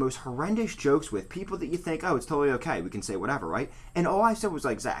make some of the most horrendous jokes with. People that you think, oh, it's totally okay, we can say whatever, right? And all I said was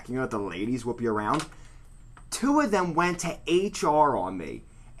like, Zach, you know what the ladies whoop you around? 2 of them went to HR on me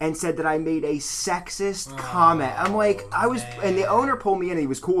and said that I made a sexist comment. I'm like, and the owner pulled me in and he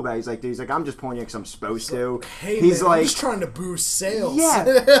was cool about it. He's like, I'm just pulling you because I'm supposed to. Hey, He's man, like, I'm just trying to boost sales. yeah,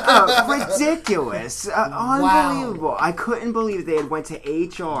 ridiculous, unbelievable. I couldn't believe they had went to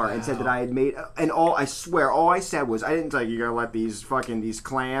HR and said that I had made, and I swear, all I said was, I didn't say you gotta let these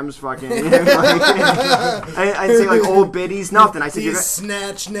clams fucking, like, I didn't say like old biddies, nothing. I said you're These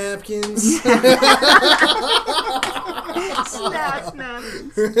snatch napkins.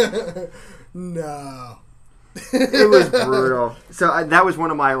 No. It was brutal. So that was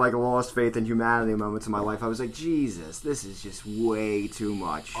one of my like lost faith in humanity moments in my life. I was like, Jesus, this is just way too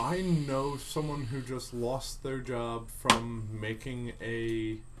much. I know someone who just lost their job from making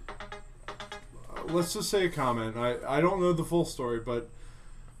a let's just say a comment. I don't know the full story, but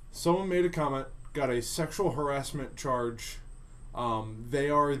someone made a comment, got a sexual harassment charge. They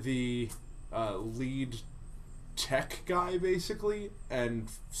are the lead tech guy, basically, and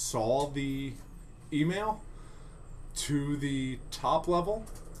saw the email to the top level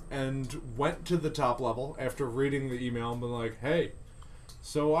and went to the top level after reading the email and been like, hey,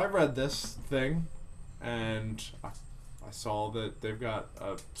 so I read this thing and I saw that they've got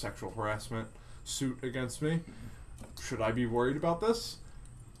a sexual harassment suit against me. Should I be worried about this?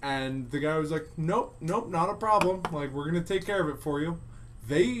 And the guy was like, nope, not a problem. Like, we're going to take care of it for you.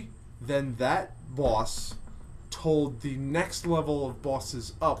 That boss told the next level of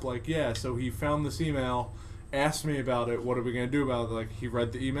bosses up, like, yeah, so he found this email, asked me about it, what are we going to do about it? Like, he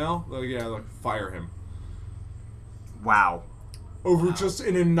read the email, like, yeah, like, fire him. Wow. Over just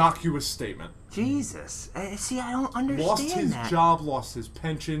an innocuous statement. Jesus. See, I don't understand Lost his that. job, lost his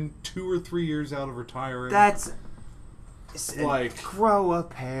pension, 2 or 3 years out of retiring. That's like, grow a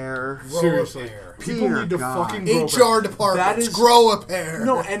pair. seriously. pair. People Dear need to God. fucking grow a pair. HR departments, That is grow a pair.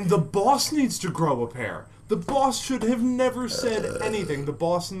 No, and the boss needs to grow a pair. The boss should have never said anything. The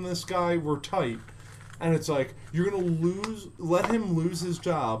boss and this guy were tight. And it's like, you're going to let him lose his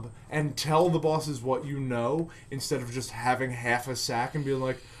job and tell the bosses what you know instead of just having half a sack and being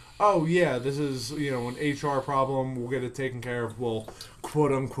like, oh, yeah, this is, an HR problem. We'll get it taken care of. We'll,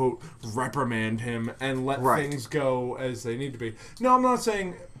 quote-unquote, reprimand him and let things go as they need to be. No, I'm not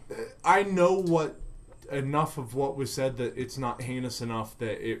saying... I know enough of what was said that it's not heinous enough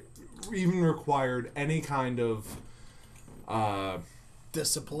that it even required any kind of...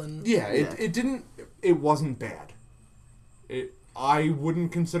 discipline. Yeah, it didn't... It wasn't bad. I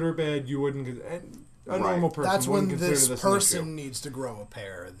wouldn't consider it bad. You wouldn't... A normal person That's wouldn't when consider this this an person issue. needs to grow a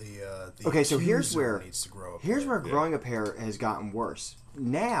pair. The Okay, so here's accuser where needs to grow a here's pair. where growing a pair has gotten worse.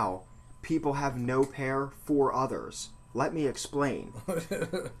 Now, people have no pair for others. Let me explain.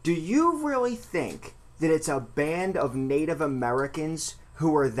 Do you really think that it's a band of Native Americans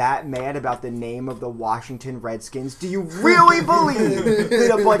who are that mad about the name of the Washington Redskins? Do you really believe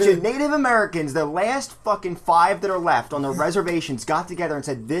that a bunch of Native Americans, the last fucking 5 that are left on the reservations, got together and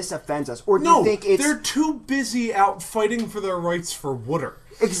said, this offends us? Or do you think it's... they're too busy out fighting for their rights for water.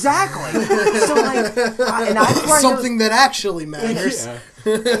 Exactly. So, like, and I try something that actually matters. Yeah.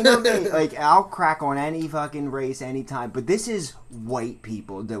 You know me, like, I'll crack on any fucking race anytime, but this is white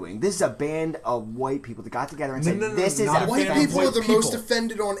people doing. This is a band of white people that got together and said, this is not a a White fan fan. of people are white the people. most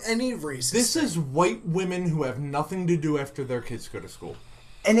offended on any race. This is white women who have nothing to do after their kids go to school.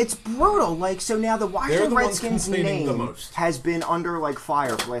 And it's brutal. Like, so now the Washington the ones Redskins complaining the name most. has been under, like,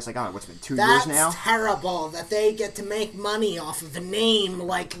 fire for the last, like, I don't know, what's it been, 2 That's years now? terrible that they get to make money off of a name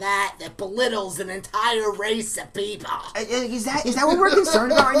like that belittles an entire race of people. Is that what we're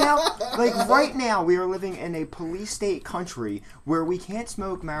concerned about right now? Like, right now, we are living in a police state country where we can't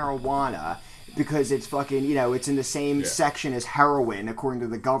smoke marijuana because it's fucking, you know, it's in the same section as heroin, according to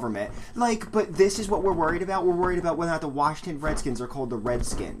the government. Like, but this is what we're worried about? We're worried about whether or not the Washington Redskins are called the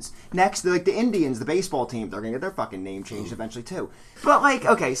Redskins. Next, like, the Indians, the baseball team, they're gonna get their fucking name changed eventually, too. But, like,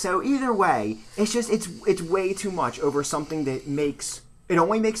 okay, so either way, it's just, it's way too much over something that it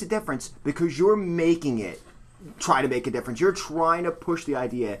only makes a difference because you're making it try to make a difference. You're trying to push the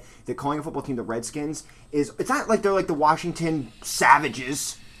idea that calling a football team the Redskins it's not like they're like the Washington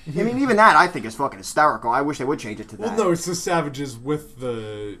Savages. I mean, even that I think is fucking hysterical. I wish they would change it to that. Well, no, it's the Savages with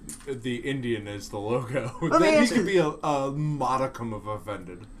the Indian as the logo. Let me Then you ask could you- be a modicum of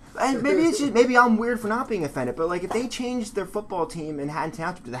offended. And maybe it's just, maybe I'm weird for not being offended, but like if they changed their football team in Haddon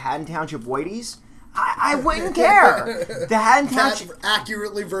Township to the Haddon Township Whiteys, I wouldn't care. The Haddon That Township,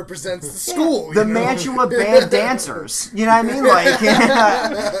 accurately represents the school. the you know? Mantua Band Dancers. You know what I mean?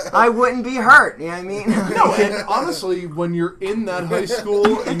 Like, I wouldn't be hurt. You know what I mean? No, and honestly, when you're in that high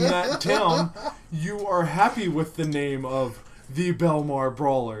school, in that town, you are happy with the name of the Belmar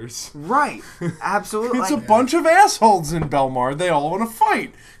Brawlers. Right. Absolutely. It's a bunch of assholes in Belmar. They all want to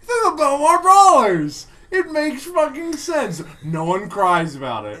fight. They're the Belmar Brawlers. It makes fucking sense. No one cries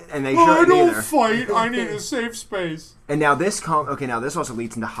about it. And they I shouldn't don't either. fight. I need a safe space. And now this now this also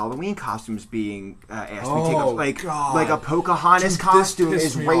leads into Halloween costumes being asked to be taken Oh, off. Like God. like a Pocahontas Dude, this costume pissed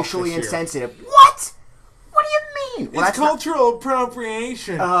is me off racially this year. insensitive. What? What do you mean? Well, It's that's not- cultural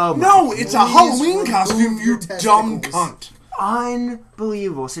appropriation. Oh, my no, it's a Please Halloween remove costume, you your dumb testicles. cunt.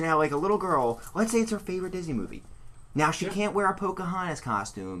 Unbelievable. So now, like a little girl, let's say it's her favorite Disney movie. Now she can't wear a Pocahontas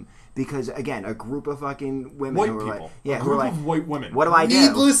costume because, again, a group of fucking women White who are people. like, yeah, a who are group like, of white women. what do I do?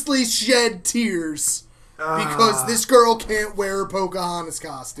 Needlessly shed tears because this girl can't wear a Pocahontas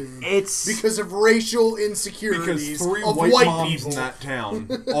costume. It's because of racial Because insecurities 3 of white, white moms people. in that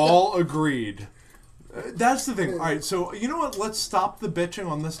town all agreed. That's the thing. All right, so you know what? Let's stop the bitching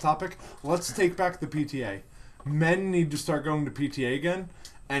on this topic. Let's take back the PTA. Men need to start going to PTA again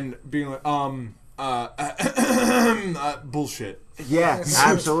and being like, bullshit. yeah,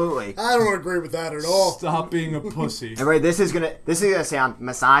 absolutely. I don't agree with that at all. Stop being a pussy. And right, this is gonna sound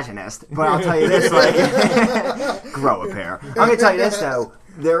misogynist, but I'll tell you this, like, grow a pair. I'm gonna tell you this though.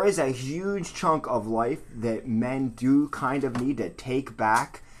 There is a huge chunk of life that men do kind of need to take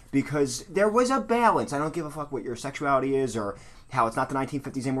back because there was a balance. I don't give a fuck what your sexuality is or how it's not the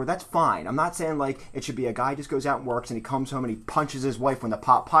 1950s anymore. That's fine. I'm not saying like it should be a guy just goes out and works and he comes home and he punches his wife when the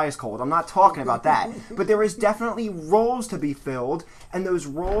pot pie is cold. I'm not talking about that. But there is definitely roles to be filled, and those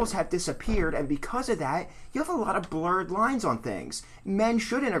roles have disappeared, and because of that, you have a lot of blurred lines on things. Men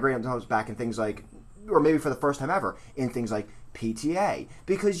should integrate themselves back in things like, or maybe for the first time ever, in things like PTA,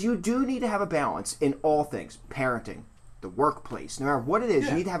 because you do need to have a balance in all things. Parenting, the workplace, no matter what it is,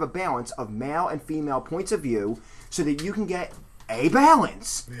 you need to have a balance of male and female points of view so that you can get a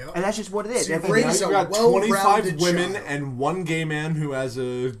balance. Yep. And that's just what it is. So And- you Now raise you've a got well-rounded 25 women child. and 1 gay man who has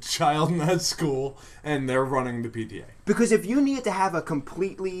a child in that school, and they're running the PTA. because if you need to have the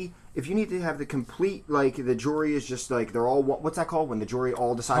complete, like, the jury is just like, they're all, what's that called? When the jury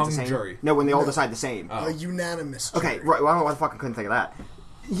all decides Hung the same? jury. No, when they all decide the same. A unanimous. Okay, jury. right. Well, I don't know why the fuck I couldn't think of that.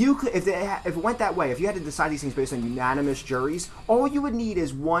 You could, if it went that way, if you had to decide these things based on unanimous juries, all you would need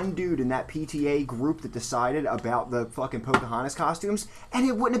is one dude in that PTA group that decided about the fucking Pocahontas costumes, and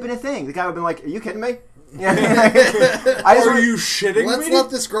it wouldn't have been a thing. The guy would have been like, "Are you kidding me?" Are you shitting Let's me? let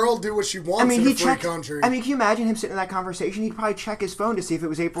this girl do what she wants I mean, in he a free checked. country. I mean, can you imagine him sitting in that conversation? He'd probably check his phone to see if it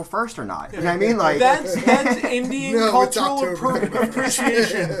was April 1st or not. You know what I mean? Like, That's Indian No, it's cultural October.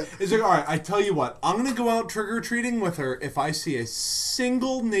 appreciation. It's like, all right, I tell you what, I'm gonna go out trick or treating with her. If I see a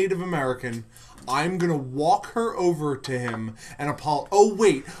single Native American, I'm gonna walk her over to him and apologize. Oh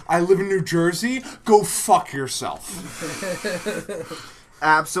wait, I live in New Jersey. Go fuck yourself.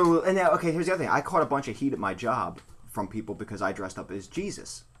 absolutely. And now, okay, here's the other thing. I caught a bunch of heat at my job from people because I dressed up as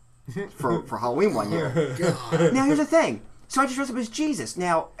Jesus for Halloween one year. God. Now here's the thing. So I just dressed up as Jesus.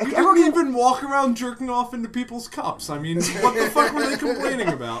 Now You everyone didn't can, even walk around jerking off into people's cups. I mean, what the fuck were they complaining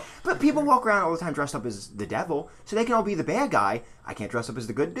about? but people walk around all the time dressed up as the devil, so they can all be the bad guy. I can't dress up as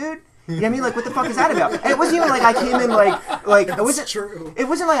the good dude. You know what I mean? Like, what the fuck is that about? And it wasn't even like I came in like it wasn't true. It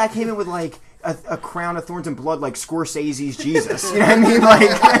wasn't like I came in with like a crown of thorns and blood like Scorsese's Jesus. You know what I mean? Like, you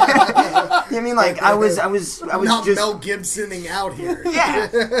know what I mean? Like I was Not just Mel Gibsoning out here. yeah.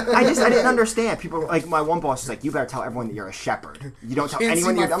 I didn't understand. People like my one boss is like, you better tell everyone that you're a shepherd. You don't tell Can't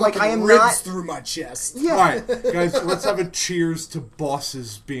anyone see you're. my I'm like, I fucking am ribs not. through my chest. Yeah. All right, guys, let's have a cheers to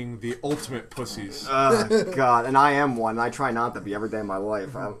bosses being the ultimate pussies. Oh, God, and I am one. And I try not to be every day of my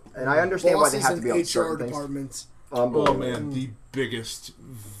life. And I understand why they Bosses have to be on and HR certain things. departments. Oh man, the biggest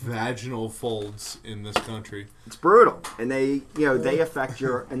vaginal folds in this country. It's brutal, and they affect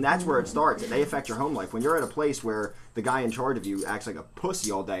your, and that's where it starts. They affect your home life when you're at a place where the guy in charge of you acts like a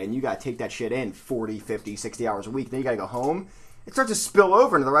pussy all day, and you got to take that shit in 40, 50, 60 hours a week. Then you got to go home. It starts to spill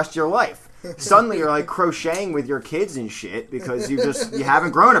over into the rest of your life. Suddenly, you're like crocheting with your kids and shit because you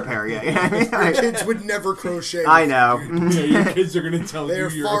haven't grown a pair yet. You know what I mean? Like, Kids would never crochet. I with know. Yeah, your kids are gonna tell They you are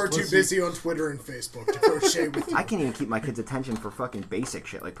you're far a too pussy. busy on Twitter and Facebook to crochet with you. I can't even keep my kids' attention for fucking basic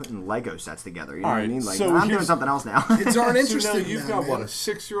shit, like putting Lego sets together. You know All what I right, mean? Like, so I'm doing here's- something else now. Kids aren't So interested now in you've that, got man. what, a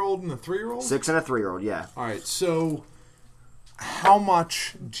 6-year-old and a 3-year-old? 6 and a 3-year-old, yeah. All right, so how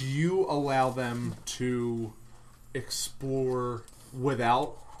much do you allow them to explore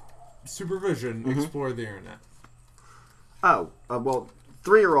without supervision? Mm-hmm. Explore the internet. Oh, well,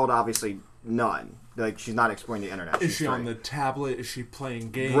 3-year-old obviously none. Like, she's not exploring the internet. Is She's she on three. the tablet? Is she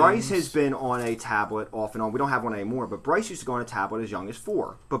playing games? Bryce has been on a tablet off and on. We don't have one anymore, but Bryce used to go on a tablet as young as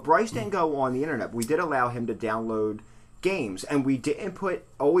 4. But Bryce didn't go on the internet. We did allow him to download games, and we didn't put,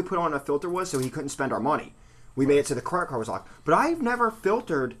 all we put on a filter was so he couldn't spend our money. We made it so the credit card was locked. But I've never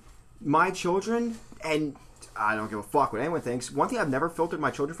filtered my children, and I don't give a fuck what anyone thinks. One thing I've never filtered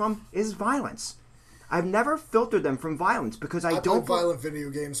my children from is violence. I've never filtered them from violence because I I don't. played violent video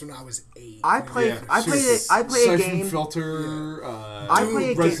games when I was 8. I played. Yeah, I played. I played a Siphon game. Filter. I played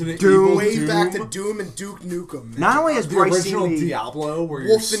a game- Resident Doom. Evil. Way Doom. back to Doom and Duke Nukem. Man. Not only has The Bryce original seen me, Diablo, where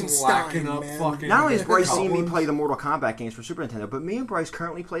you're Wolfenstein, slacking up man. fucking. not only has Bryce seen me goblins. play the Mortal Kombat games for Super Nintendo, but me and Bryce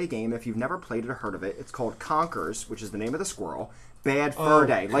currently play a game. If you've never played it or heard of it, it's called Conkers, which is the name of the squirrel. Bad Fur Oh,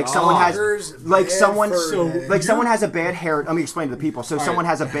 Day. Like God. someone has, Conkers, like Bad someone, Fur Day. like someone has a bad hair. Let me explain to the people. So someone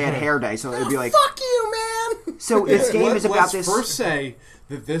has a bad hair day. So it'd be like, Fuck you, man! so this game is about Let's this. first say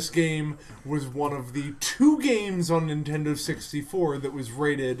that this game was one of the 2 games on Nintendo 64 that was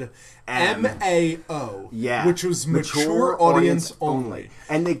rated MAO, Yeah, which was mature audience only.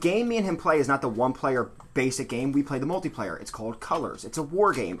 And the game me and him play is not the one-player basic game. We play the multiplayer. It's called Colors. It's a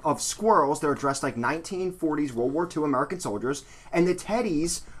war game of squirrels that are dressed like 1940s World War II American soldiers, and the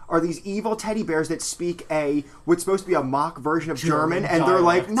teddies are these evil teddy bears that speak what's supposed to be a mock version of German, and they're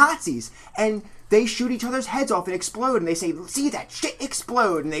like dialect. Nazis. And they shoot each other's heads off and explode, and they say, "See that shit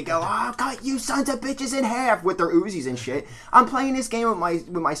explode?" And they go, "Oh, cut you sons of bitches in half" with their Uzis and shit. I'm playing this game with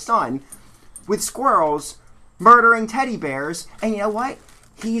my son, with squirrels murdering teddy bears, and you know what?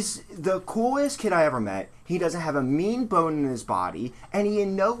 He's the coolest kid I ever met. He doesn't have a mean bone in his body, and he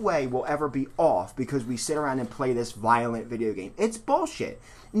in no way will ever be off because we sit around and play this violent video game. It's bullshit.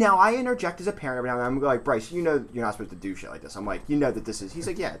 Now, I interject as a parent every now and then. I'm like, Bryce, you know you're not supposed to do shit like this. I'm like, you know that this is... He's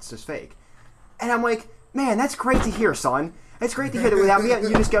like, yeah, it's just fake. And I'm like, man, that's great to hear, son. It's great to hear that without me,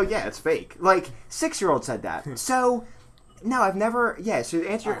 you just go, yeah, it's fake. Like, 6-year-old said that. So... No, I've never... Yeah, so to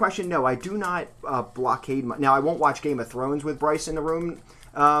answer your question, no, I do not blockade... Now, I won't watch Game of Thrones with Bryce in the room,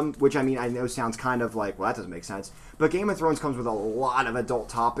 which, I mean, I know sounds kind of like, well, that doesn't make sense. But Game of Thrones comes with a lot of adult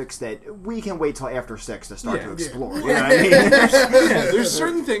topics that we can wait till after 6 to start to explore. You know what I mean? Yeah, there's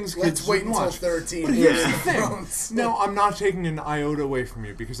certain things kids Let's wait wouldn't until watch. 13. But here's Yeah. the thing. No, I'm not taking an iota away from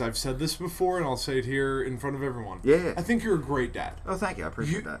you because I've said this before and I'll say it here in front of everyone. Yeah. I think you're a great dad. Oh, thank you. I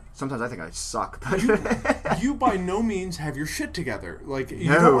appreciate that. Sometimes I think I suck. But You by no means have your shit together. Like, you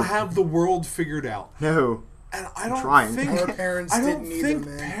No. don't have the world figured out. no. And I don't trying. think Our parents I don't didn't either, think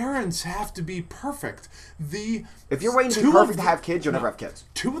man. parents have to be perfect. If you're waiting to be two perfect of to the- have kids, you'll never have kids.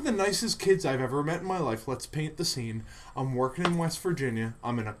 2 of the nicest kids I've ever met in my life. Let's paint the scene. I'm working in West Virginia.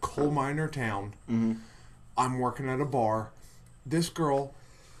 I'm in a coal miner town. Mm-hmm. I'm working at a bar. This girl,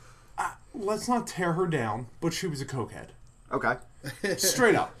 let's not tear her down, but she was a cokehead. Okay.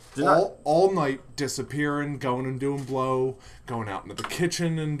 Straight up. not- all night disappearing, going and doing blow, going out into the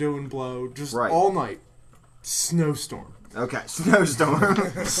kitchen and doing blow. Just Right. all night. Snowstorm. Okay.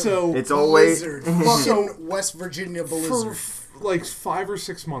 Snowstorm. So It's always... Blizzard. Fucking West Virginia for blizzard. like 5 or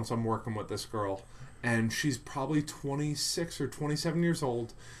 6 months I'm working with this girl, and she's probably 26 or 27 years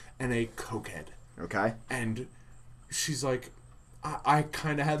old and a cokehead. Okay. And she's like, I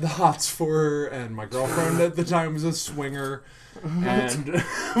kind of had the hots for her, and my girlfriend at the time was a swinger, and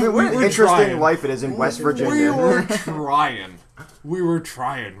What an interesting trying. life it is in West We Virginia. were trying. We were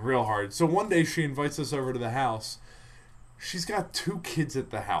trying real hard. So one day she invites us over to the house. She's got 2 kids at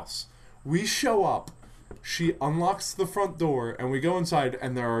the house. We show up. She unlocks the front door, and we go inside,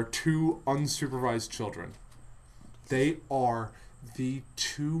 and there are 2 unsupervised children. They are the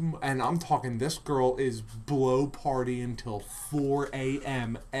 2... And I'm talking, this girl is blow party until 4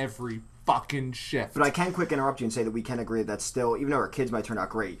 a.m. every fucking shift. But I can quick interrupt you and say that we can agree that still, even though her kids might turn out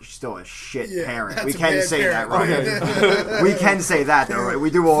great, she's still a shit Yeah, parent. that's We a can bad say that, parent. right? We can say that, though, right? We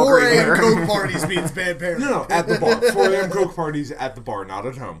do all 4 agree a.m. here. coke parties means bad parenting. No, at the bar. 4 a.m. coke parties at the bar, not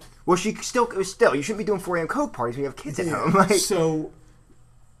at home. Well, you shouldn't be doing 4 a.m. coke parties when you have kids at home. Like, So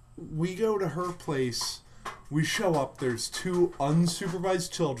we go to her place. We show up. There's 2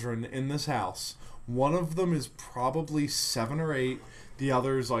 unsupervised children in this house. One of them is probably 7 or 8. The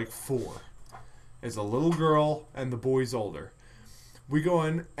other is like 4. It's a little girl, and the boy's older. We go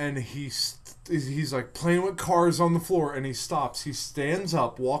in, and he's like playing with cars on the floor, and he stops. He stands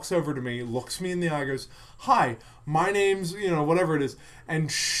up, walks over to me, looks me in the eye, goes, "Hi, my name's," whatever it is,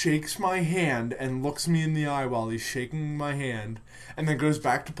 and shakes my hand and looks me in the eye while he's shaking my hand, and then goes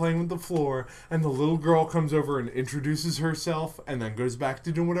back to playing with the floor, and the little girl comes over and introduces herself, and then goes back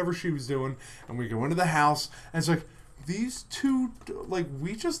to doing whatever she was doing, and we go into the house, and it's like, these 2, like,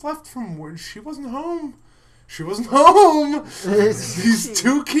 we just left from where she wasn't home. She wasn't home. These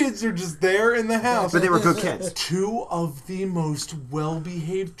 2 kids are just there in the house. but they were good kids. 2 of the most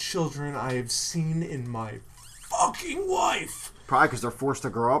well-behaved children I have seen in my fucking life. Probably because they're forced to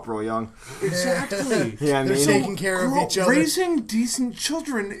grow up real yow. Exactly. Yeah, I They're mean, taking care of Girl, each other. raising decent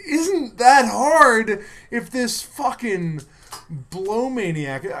children isn't that hard if this fucking blow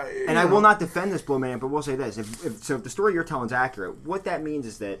maniac... and I will not defend this blow man, but we'll say this: if the story you're telling is accurate, what that means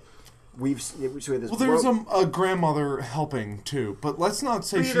is that we have this. Well, there's a grandmother helping, too. But let's not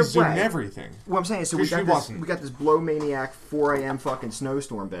say But either she's doing way, everything. What I'm saying is, so we Because she got wasn't. this blow maniac 4 a.m. fucking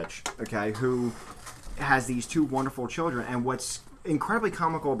snowstorm bitch, okay, who has these 2 wonderful children, and what's incredibly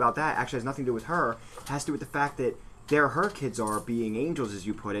comical about that actually has nothing to do with her. It has to do with the fact that her kids are being angels, as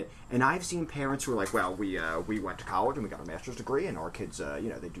you put it. And I've seen parents who are like, well, we went to college and we got a master's degree, and our kids,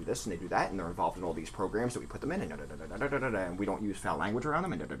 they do this and they do that, and they're involved in all these programs that we put them in, and we don't use foul language around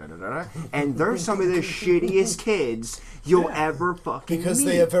them, and they're some of the shittiest kids you'll ever fucking because meet.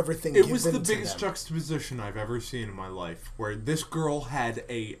 they have everything It was the given to biggest them. juxtaposition I've ever seen in my life, where this girl had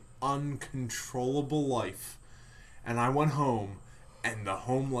a uncontrollable life, and I went home, and the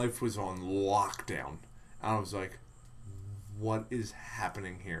home life was on lockdown. And I was like, what is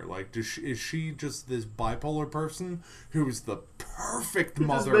happening here? Like, is she just this bipolar person who is the perfect Just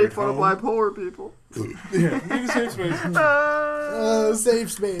mother made at fun home? of bipolar people. Yeah, make a safe space.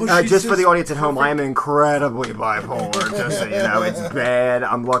 Safe space. But she's Just for the just audience at home, I am incredibly bipolar. Just so you know, it's bad.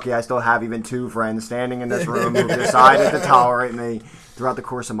 I'm lucky I still have even 2 friends standing in this room who decided to tolerate me throughout the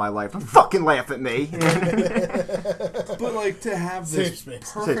course of my life. Don't fucking laugh at me. But like to have this Safe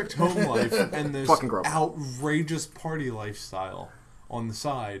space. perfect home life and this Fucking grow up. outrageous party lifestyle on the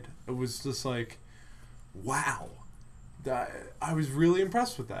side, it was just like, wow. I was really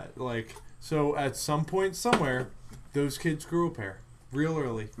impressed with that. Like, so at some point somewhere, those kids grew a pair real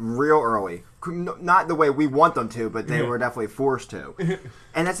early. Real early. Not the way we want them to, but they Yeah. were definitely forced to.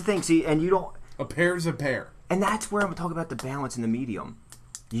 And that's the thing. See, and you don't... A pair's a pair. And that's where I'm talking about the balance in the medium.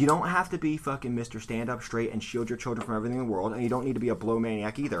 You don't have to be fucking Mr. Stand Up Straight and shield your children from everything in the world, and you don't need to be a blow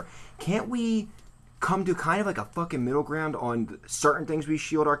maniac either. Can't we come to kind of like a fucking middle ground on certain things we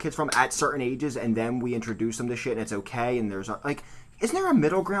shield our kids from at certain ages, and then we introduce them to shit and it's okay, and there's like... Isn't there a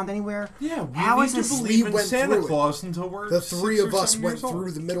middle ground anywhere? Yeah, we How need is to this? believe We in went Santa through it. Claus until we're The 6 3 or of us 7 went years old.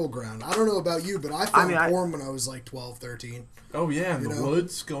 through the middle ground. I don't know about you, but I found I- porn when I was like 12, 13. Oh yeah, in the know?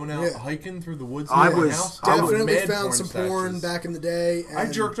 woods, going out Yeah. hiking through the woods. I near my was- house. I was Definitely mad found some porn statues. back in the day. And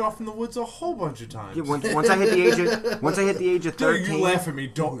I jerked off in the woods a whole bunch of times. Yeah, once I hit the age of Dude, 13, you laugh at me.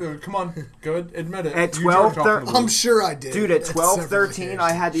 Don't come on. Go ahead, admit it. At You 12, jerked off in the I'm woods. sure I did. dude, at 12, several 13, occasions.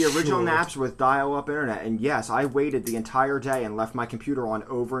 I had the original Sure. naps with dial-up internet, and yes, I waited the entire day and left my computer on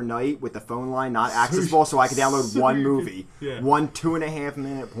overnight with the phone line not accessible, so I could download so one you movie, could- yeah. one 2.5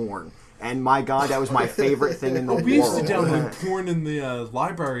 minute porn. And my God, that was my favorite thing in the world. We used to download porn in the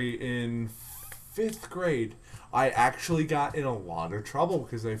library in 5th grade. I actually got in a lot of trouble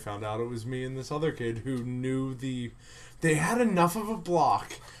because they found out it was me and this other kid who knew the... They had enough of a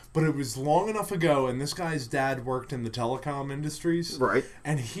block, but it was long enough ago, and this guy's dad worked in the telecom industries. Right.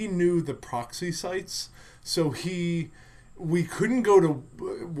 And he knew the proxy sites, so we couldn't go to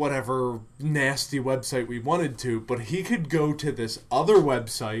whatever nasty website we wanted to, but he could go to this other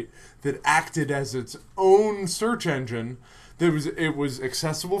website that acted as its own search engine. It was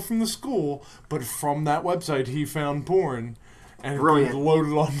accessible from the school, but from that website he found porn. And Brilliant. it was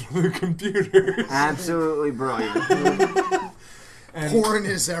loaded onto the computers. Absolutely brilliant. Porn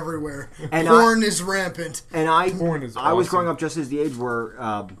is everywhere. And Porn is rampant. And I Porn is was awesome. growing up just as the age where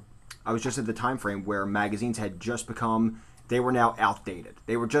I was just at the time frame where magazines had just become, they were now outdated.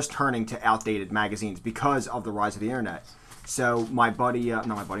 They were just turning to outdated magazines because of the rise of the internet. So my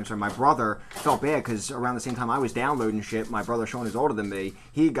brother felt bad because around the same time I was downloading shit, my brother Sean is older than me,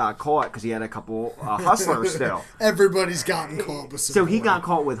 he got caught because he had a couple Hustlers still. Everybody's gotten caught with some So he porn. got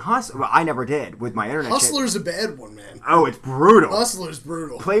caught with Hustler. Well, I never did with my internet Hustler's shit. a bad one, man. Oh, it's brutal. Hustler's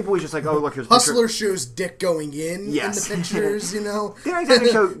brutal. Playboy's just like, oh, look, here's a Hustler picture. shows dick going in Yes. the pictures, you know. They don't exactly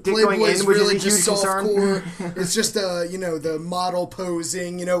show dick going Playboy's in, which really is a huge just concern. softcore. It's just the model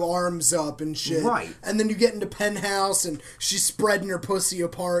posing, arms up and shit. Right. And then you get into Penthouse and she's spreading her pussy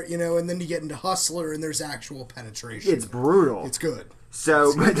apart, and then you get into Hustler and there's actual penetration. It's brutal. It's good.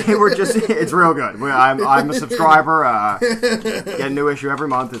 So, but they were just, it's real good. I'm a subscriber. Get a new issue every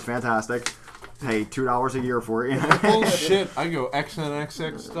month. It's fantastic. Pay $2 a year for it. Bullshit. I go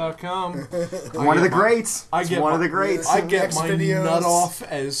xnxx.com. One of the greats. I It's get one my- of the greats. I get Next my videos. nut off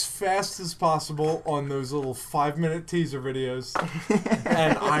as fast as possible on those little 5-minute teaser videos,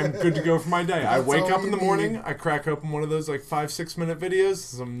 and I'm good to go for my day. I That's wake all up you in the need. morning, I crack open one of those 5-6 minute videos,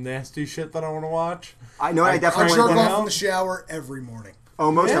 some nasty shit that I want to watch. I know. I I definitely jerk went off down. in the shower every morning.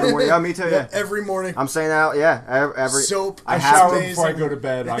 Almost every morning. Yeah, me too. Yeah. Every morning. I'm saying that. Yeah. Every Soap. I I have shower to. before I go to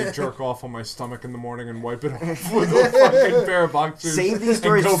bed. I jerk off on my stomach in the morning and wipe it off with a fucking pair of boxers. Save these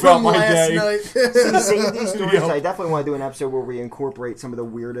stories and go from about my Last day. night. Save these stories. Yep. I definitely want to do an episode where we incorporate some of the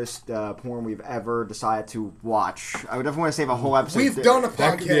weirdest porn we've ever decided to watch. I would definitely want to save a whole episode. We've done a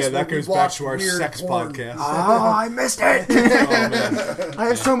That, podcast. yeah, where that we goes back watch to our weird sex porn. podcast. Oh, I missed it. Oh, man. I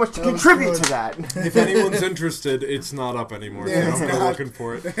have so much to contribute to that. If anyone's interested, it's not up anymore. Yeah, So it's don't go not. looking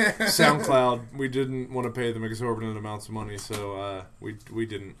for it. SoundCloud, we didn't want to pay them exorbitant amounts of money, so we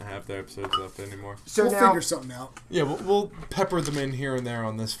didn't have the episodes up anymore. So We'll now, figure something out. Yeah, we'll pepper them in here and there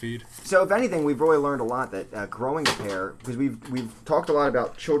on this feed. so if anything, we've really learned a lot that growing a pair, because we've talked a lot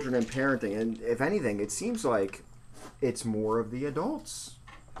about children and parenting, and if anything, it seems like it's more of the adults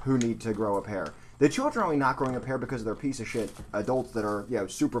who need to grow a pair. The children are only not growing a pair because of their piece of shit adults that are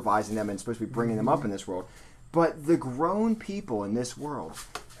supervising them and supposed to be bringing them up in this world. But the grown people in this world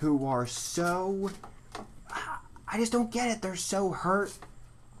who are so, I just don't get it. They're so hurt.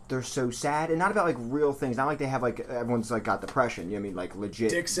 They're so sad, and not about real things. Not like they have everyone's got depression. You know what I mean? Legit.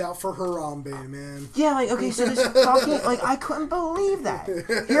 Dicks out for Harambe, man. Yeah, okay, so this fucking, I couldn't believe that.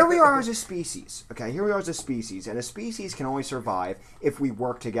 Here we are as a species, okay? Here we are as a species, and a species can only survive if we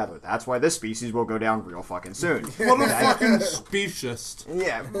work together. That's why this species will go down real fucking soon. What a fucking specious.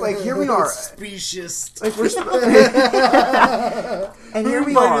 Yeah, here we are. Specious. We're and here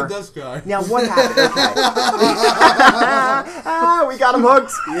we Invited are. this guy. Now, what happened? Okay. We got him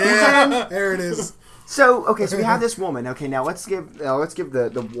hooked. Yeah, there it is. So we have this woman. Okay, now let's give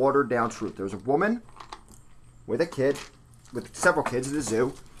the watered down truth. There's a woman with a kid, with several kids at the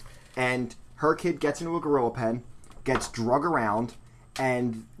zoo, and her kid gets into a gorilla pen, gets drug around,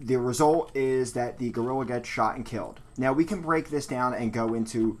 and the result is that the gorilla gets shot and killed. Now we can break this down and go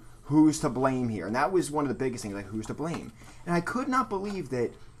into who's to blame here, and that was one of the biggest things, who's to blame. And I could not believe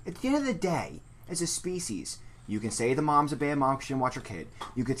that at the end of the day, as a species, you can say the mom's a bad mom because she didn't watch her kid.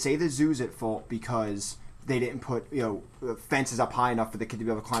 You could say the zoo's at fault because they didn't put fences up high enough for the kid to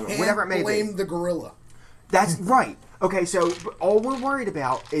be able to climb it. Whatever it may be. Blame the gorilla. That's right. Okay, so all we're worried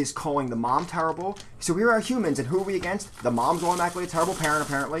about is calling the mom terrible. So we are humans, and who are we against? The mom's automatically a terrible parent,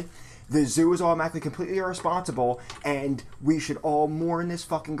 apparently. The zoo is automatically completely irresponsible, and we should all mourn this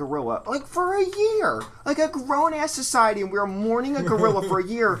fucking gorilla. For a year. A grown-ass society, and we are mourning a gorilla for a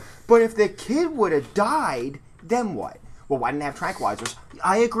year. But if the kid would have died, then what? Well, why didn't they have tranquilizers?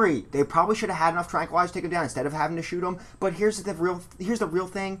 I agree. They probably should have had enough tranquilizers to take him down instead of having to shoot him. But here's the real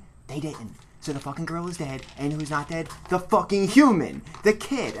thing. They didn't. So the fucking girl is dead, and who's not dead? The fucking human, the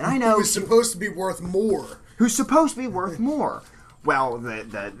kid. And I know Who's supposed to be worth more. who's supposed to be worth more. Well,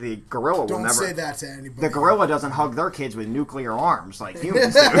 the gorilla will Don't never. say that to anybody. The gorilla doesn't hug their kids with nuclear arms like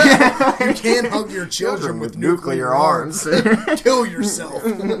humans do. You can't hug your children with nuclear arms. Kill yourself.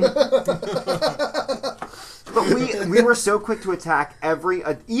 But but we were so quick to attack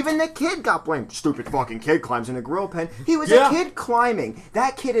even the kid got blamed. Stupid fucking kid climbs in a gorilla pen. He was a kid climbing.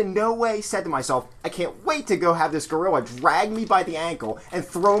 That kid in no way said to myself, I can't wait to go have this gorilla drag me by the ankle and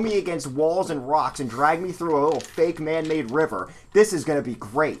throw me against walls and rocks and drag me through a little fake man-made river. This is going to be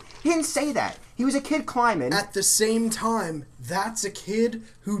great. He didn't say that. He was a kid climbing. At the same time, that's a kid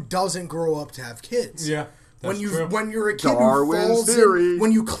who doesn't grow up to have kids. Yeah. When you're a kid Darwin's who falls theory. in,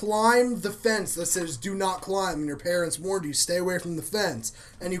 when you climb the fence that says do not climb and your parents warned you stay away from the fence,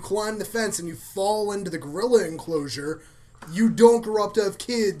 and you climb the fence and you fall into the gorilla enclosure, you don't grow up to have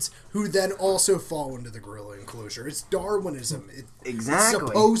kids who then also fall into the gorilla enclosure. It's Darwinism. Exactly. It's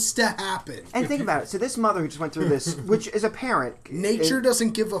supposed to happen. And think about it. So this mother who just went through this, which is a parent. Nature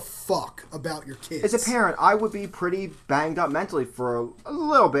doesn't give a fuck about your kids. As a parent, I would be pretty banged up mentally for a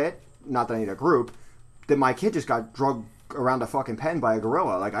little bit. Not that I need a group. That my kid just got drugged around a fucking pen by a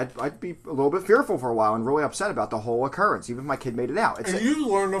gorilla. Like, I'd be a little bit fearful for a while and really upset about the whole occurrence, even if my kid made it out. You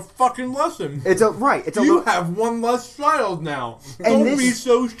learned a fucking lesson. You have one less child now. Don't be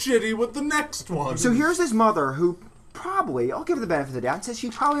so shitty with the next one. So here's this mother who probably, I'll give her the benefit of the doubt, and says she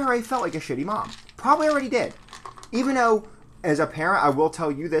probably already felt like a shitty mom. Probably already did. Even though, as a parent, I will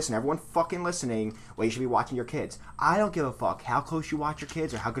tell you this, and everyone fucking listening, well, you should be watching your kids. I don't give a fuck how close you watch your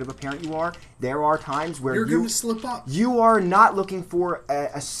kids or how good of a parent you are. There are times where you're going to slip up. You are not looking for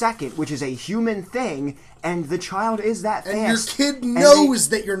a second, which is a human thing, and the child is that fast. And your kid knows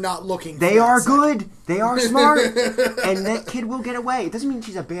that you're not looking for They are second. good. They are smart. And that kid will get away. It doesn't mean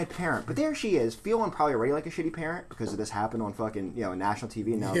she's a bad parent, but there she is, feeling probably already like a shitty parent because of this happened on fucking, national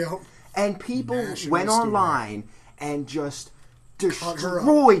TV now. Yep. And people went story. online and just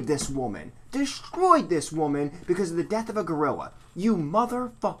destroyed this woman. Destroyed this woman because of the death of a gorilla. You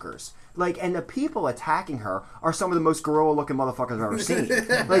motherfuckers. And the people attacking her are some of the most gorilla-looking motherfuckers I've ever seen.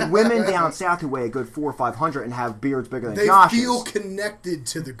 Like, women down south who weigh a good 400 or 500 and have beards bigger than Josh's. They feel connected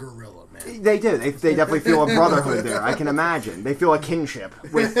to the gorilla, man. They do. They definitely feel a brotherhood there. I can imagine. They feel a kinship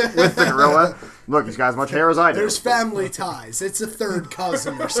with the gorilla. Look, he's got as much hair as I do. There's family ties. It's a third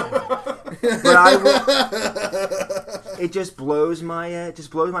cousin or something. But it just blows my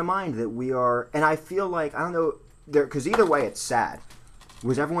mind that we are, and I feel like, I don't know, because either way it's sad.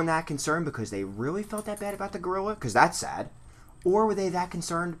 Was everyone that concerned because they really felt that bad about the gorilla? Because that's sad. Or were they that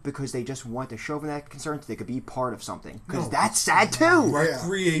concerned because they just want to show them that concern so they could be part of something? Because that's sad too.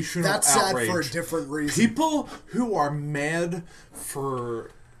 Recreational That's outrage. sad for a different reason. People who are mad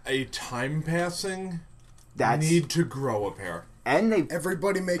for a time passing need to grow a pair. And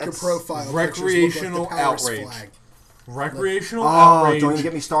everybody make a profile. Recreational outrage. Flag. Recreational outrage. Don't even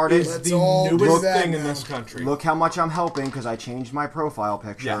get me started. Is the newest thing in this country. Look how much I'm helping because I changed my profile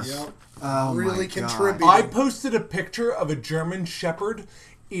picture. Yes. Yep. Oh really my God. contributing. I posted a picture of a German Shepherd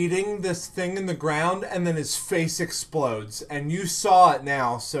eating this thing in the ground, and then his face explodes. And you saw it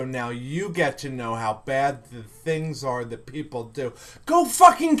now, so now you get to know how bad the things are that people do. Go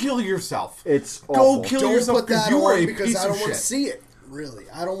fucking kill yourself. It's awful. Go kill don't yourself put that you are on a because piece I don't of want to shit. see it. Really,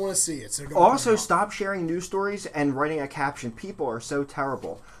 I don't want to see it. So don't also, stop sharing news stories and writing a caption. People are so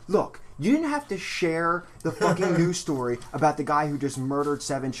terrible. Look, you didn't have to share the fucking news story about the guy who just murdered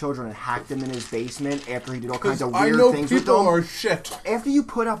 7 children and hacked them in his basement after he did all kinds of weird things with them. I know people are shit. After you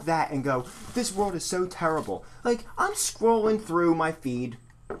put up that and go, this world is so terrible. Like, I'm scrolling through my feed,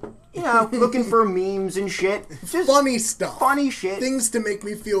 looking for memes and shit. Just funny stuff. Funny shit. Things to make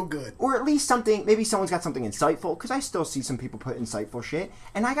me feel good. Or at least something, maybe someone's got something insightful, because I still see some people put insightful shit,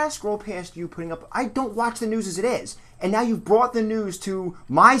 and I gotta scroll past you putting up, I don't watch the news as it is, and now you've brought the news to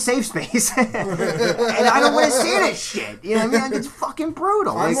my safe space, and I don't want to see this shit, you know what I mean? Like, it's fucking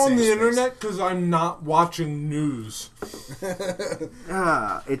brutal. I'm on the internet because I'm not watching news.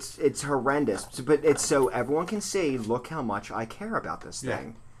 It's horrendous, but it's so everyone can see, look how much I care about this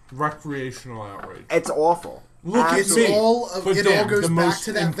thing. Recreational outrage. It's awful. Look at me. It all goes back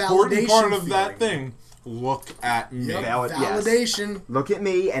to that important validation part of feeling. that thing. Look at me. Yep, validation. Yes. Look at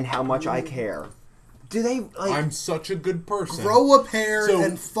me and how much I care. Do they like? I'm such a good person. Grow a pair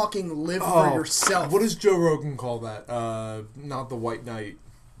and fucking live for yourself. What does Joe Rogan call that? Not the White Knight,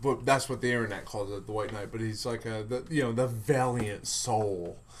 but that's what the internet calls it, the White Knight. But he's like the valiant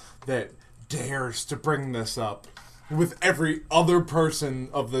soul that dares to bring this up with every other person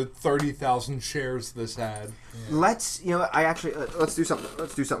of the 30,000 shares this had. Let's let's do something.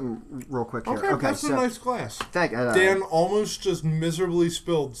 Let's do something real quick here. Okay, that's a nice glass. Dan almost just miserably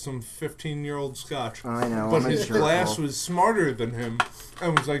spilled some 15-year-old scotch. I know, but his glass was smarter than him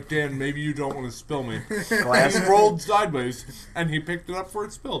and was like, Dan, maybe you don't want to spill me. Glass rolled sideways, and he picked it up before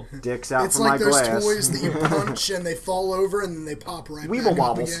it spilled. Dicks out it's for like my those glass. toys that you punch and they fall over and then they pop right Weeble back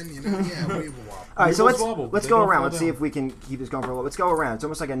wobbles. up again. Yeah, Weeble wobble. All right, so Wheels let's wobble, let's they go don't around. fall Let's see down. if we can keep this going for a little. Let's go around. It's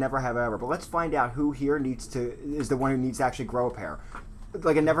almost like a never have I ever. But let's find out who here is the one who needs to actually grow a pair.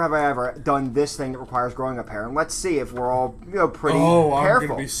 Like a never have I ever done this thing that requires growing a pair, and let's see if we're all pretty Oh, I'm careful.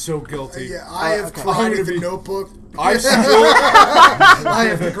 gonna be so guilty. Yeah, I have okay. cried I'm at gonna the be- Notebook. I still. I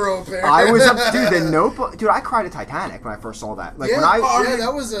have to grow a pair. I was dude. The Notebook, dude. I cried at Titanic when I first saw that. Like Yeah, when I yeah,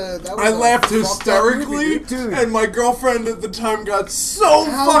 that was a. I laughed fucked up movie, hysterically, dude. and my girlfriend at the time got so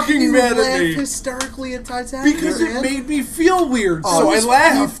How fucking can you mad laugh at me hysterically at Titanic? because it man? made me feel weird. Oh, so I these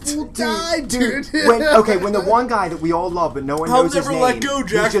laughed. People died, dude. when the one guy that we all love but no one I'll knows his never name. let go,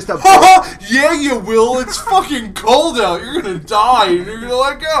 Jack. He's just a Yeah, you will. It's fucking cold out. You're gonna die, and you're gonna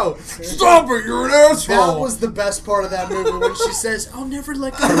let go. Stop it. You're an asshole. That was the best part of that movie when she says, "I'll never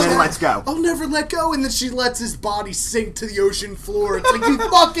let go." And then Jack. lets go. I'll never let go, and then she lets his body sink to the ocean floor. It's like you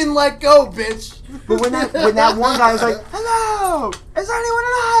fucking let go, bitch. But when that one guy was like, "Hello, is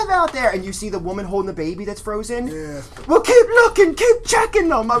anyone alive out there?" and you see the woman holding the baby that's frozen, Yeah. well, keep looking, keep checking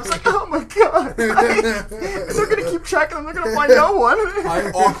them. I was like, "Oh my god, they're gonna keep checking them. They're gonna find no one." I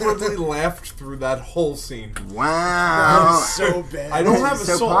awkwardly laughed through that whole scene. That Wow. was so bad. I don't have a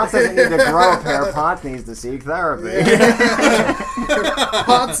So soul. Ponce doesn't need to grow a pair. Ponce needs to seek therapy.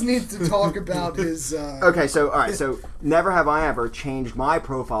 Potts needs to talk about his. Okay, so all right, so never have I ever changed my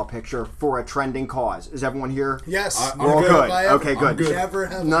profile picture for a trending cause. Is everyone here? Yes, I'm We're all good. good. Have I ever- Okay, good. I'm good. Never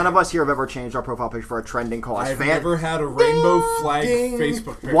have. None of us here have ever changed our profile picture for a trending cause. I've never had a rainbow flag Ding.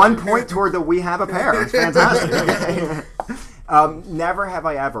 Facebook picture. 1 point toward the we have a pair. It's fantastic. Okay. Never have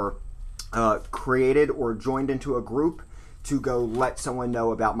I ever created or joined into a group to go let someone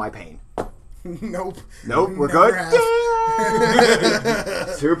know about my pain. Nope. Nope, we're Never good. have.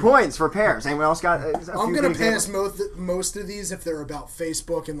 2 points for pairs. Anyone else got? I'm gonna pass most of these if they're about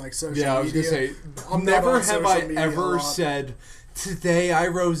Facebook and like social media. Yeah, I was gonna say, I'm not never on have social I media a ever lot. said, "Today I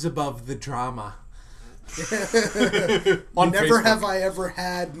rose above the drama." On Never Facebook. have I ever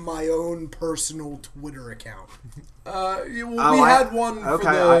had my own personal Twitter account. We Oh, had one for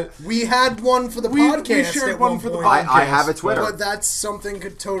okay, the. We had one for the We podcast. shared at one for the point, podcast. I have a Twitter. but that's something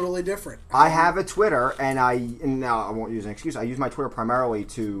totally different. I have a Twitter, and now I won't use an excuse. I use my Twitter primarily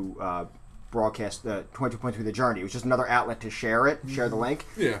to broadcast the 22.2 The Journey. It was just another outlet to share the link.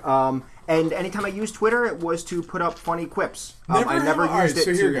 Yeah. And anytime I used Twitter, it was to put up funny quips. I never have I- used alright, it so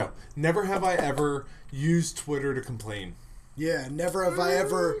to. here we go. Never have I ever used Twitter to complain. Yeah, never have I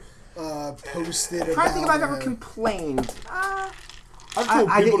ever posted I'm about. trying to think if I've ever complained. I've told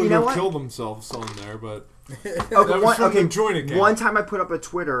I people did- you to know go what? kill themselves on there, but Okay, that was from the joint account. one time I put up a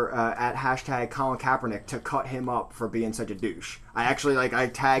Twitter at hashtag Colin Kaepernick to cut him up for being such a douche. I actually I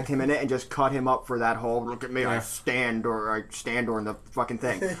tagged him in it and just cut him up for that whole look at me, I Yeah. stand in the fucking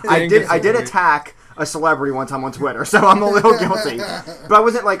thing. Dang, I it's did okay. attack a celebrity one time on Twitter, so I'm a little guilty. But I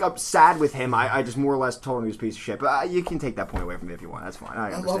wasn't sad with him. I just more or less told him he was a piece of shit. But you can take that point away from me if you want. That's fine.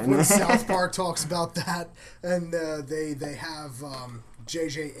 I I love understand. when South Park talks about that, and they have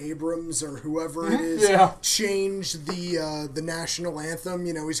J.J. Abrams or whoever it is Yeah. change the national anthem.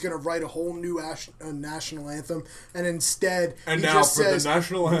 You know, he's going to write a whole new national anthem, and instead and he now just for says, the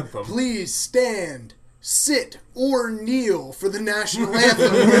national anthem. "Please stand." Sit or kneel for the national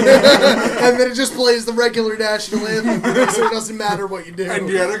anthem, and then it just plays the regular national anthem, so it doesn't matter what you do. And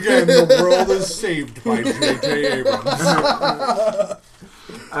yet again, the world is saved by J.J. Abrams. All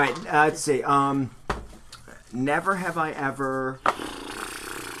right, let's see. Never have I ever.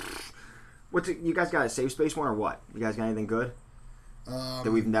 You guys got a safe space one or what? You guys got anything good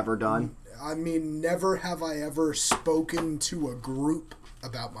that we've never done? I mean, never have I ever spoken to a group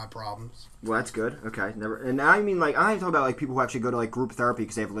about my problems. Well, that's good. Okay, never. And I mean, I'm talking about people who actually go to group therapy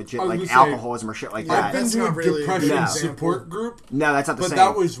because they have legit I was gonna say, alcoholism or shit like Yeah, that. I've been That's to a not really a depression good support group, No, that's not the but same.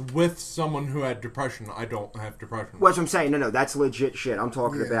 that was with someone who had depression. I don't have depression. Well, that's what I'm saying. No, that's legit shit. I'm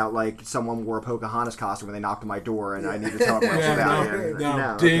talking Yeah. about someone wore a Pocahontas costume when they knocked on my door, and I need to tell them what it's Yeah, about. no, Yeah, no.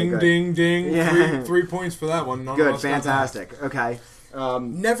 okay, Ding, good. ding, ding. Yeah. Three points for that one. None of Good, us got that. fantastic. Okay.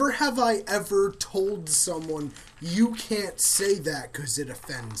 Never have I ever told someone, you can't say that because it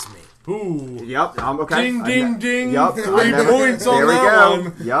offends me. Ooh. Yep. Okay. Ding, ding, ding. Yep. 3 There points on we that go.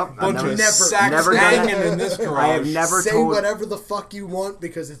 one. Yep. Bunch of never- sacks never done hanging that. in this garage. I have never Say told. whatever the fuck you want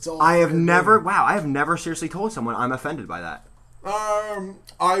because it's all. I have forbidden. never. Wow. I have never seriously told someone I'm offended by that.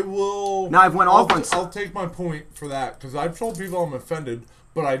 I will. Now, I've went off once. I'll take my point for that because I've told people I'm offended,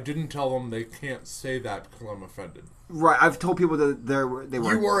 but I didn't tell them they can't say that because I'm offended. Right. I've told people that they were.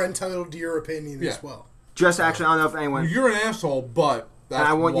 You were entitled to your opinion Yeah. as well. Just actually, I don't know if anyone. You're an asshole, but that's And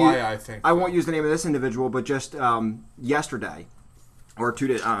I won't why use, I think. I won't use the name of this individual, but just yesterday, or 2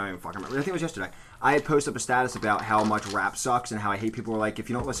 days, I don't even fucking remember. I think it was yesterday. I had posted up a status about how much rap sucks and how I hate people who are like, if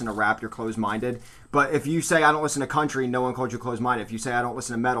you don't listen to rap, you're closed-minded. But if you say I don't listen to country, no one calls you closed-minded. If you say I don't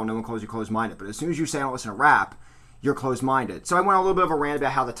listen to metal, no one calls you closed-minded. But as soon as you say I don't listen to rap, you're closed-minded. So I went on a little bit of a rant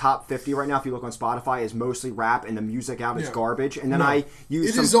about how the top 50 right now, if you look on Spotify, is mostly rap and the music out is garbage. And then I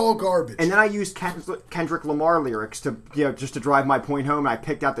used It is all garbage. And then I used Kendrick Lamar lyrics to, just to drive my point home. And I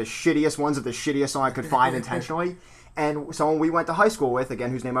picked out the shittiest ones of the shittiest song I could find intentionally. And someone we went to high school with, again,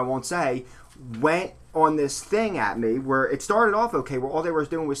 whose name I won't say, went on this thing at me where it started off okay, where all they were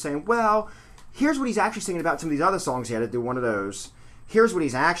doing was saying, well, here's what he's actually singing about some of these other songs. He had to do one of those. Here's what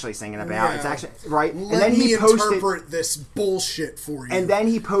he's actually singing about. Yeah. It's actually right. Let and then me he posted interpret this bullshit for you. and then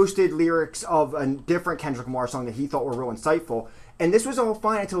he posted lyrics of a different Kendrick Lamar song that he thought were real insightful. And this was all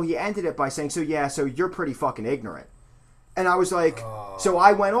fine until he ended it by saying, so you're pretty fucking ignorant. And I was like, so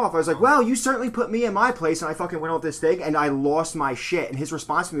I went off. I was like, well, you certainly put me in my place. And I fucking went off this thing and I lost my shit. And his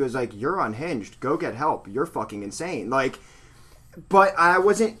response to me was like, you're unhinged. Go get help. You're fucking insane. Like, but I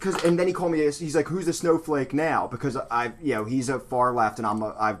wasn't, and then he called me, he's like, who's the snowflake now? Because he's a far left and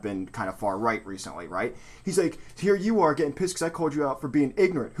I've been kind of far right recently, right? He's like, here you are getting pissed because I called you out for being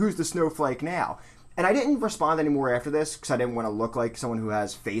ignorant. Who's the snowflake now? And I didn't respond anymore after this because I didn't want to look like someone who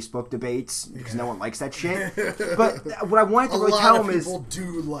has Facebook debates because no one likes that shit. But what I wanted to really tell him is,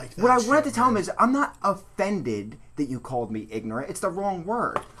 do like that what I shit, wanted to tell him is, I'm not offended that you called me ignorant. It's the wrong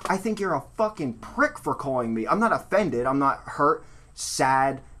word. I think you're a fucking prick for calling me. I'm not offended. I'm not hurt,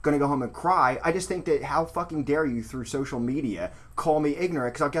 sad, gonna go home and cry. I just think that how fucking dare you through social media call me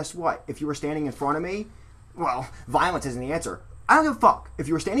ignorant? Because guess what? If you were standing in front of me, well, violence isn't the answer. I don't give a fuck. If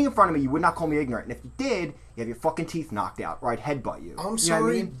you were standing in front of me, you would not call me ignorant. And if you did, you have your fucking teeth knocked out, or I'd headbutt you. I'm You know sorry, what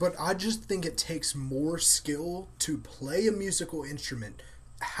I mean? but I just think it takes more skill to play a musical instrument,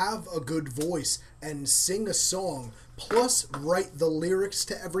 have a good voice, and sing a song, plus write the lyrics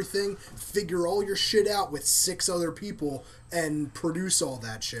to everything, figure all your shit out with 6 other people, and produce all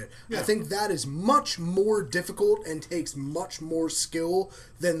that shit. Yeah. I think that is much more difficult and takes much more skill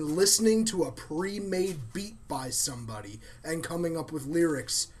than listening to a pre-made beat by somebody and coming up with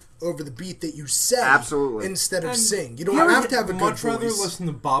lyrics over the beat that you say. Absolutely. Instead of And sing. You don't have to have a good much rather voice. listen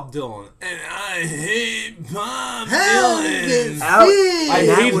to Bob Dylan. And I hate Bob Hell Dylan. yeah. I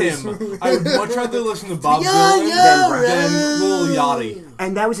that hate was- him. I would much rather listen to Bob Yo, Dylan yo, than Lil Yachty.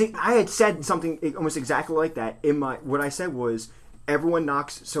 And that was I had said something almost exactly like that in my. What I said was, everyone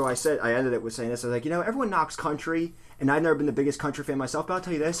knocks. So I ended it with saying this. I was like, everyone knocks country, and I've never been the biggest country fan myself. But I'll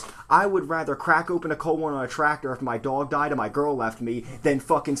tell you this: I would rather crack open a cold one on a tractor if my dog died and my girl left me than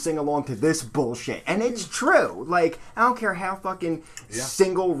fucking sing along to this bullshit. And it's true. Like, I don't care how fucking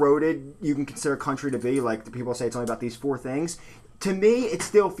single-roaded you can consider country to be. Like, the people say it's only about these 4 things. To me, it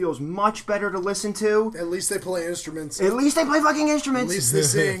still feels much better to listen to. At least they play instruments. At least they play fucking instruments. At least they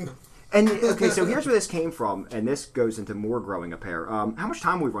sing. And okay, so here's where this came from, and this goes into more growing a pair. How much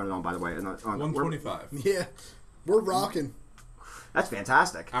time are we running on, by the way? 125. Yeah. We're rocking. That's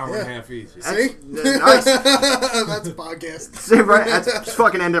fantastic. Hour and a half easy. See? Nice. That's a podcast. So, right, just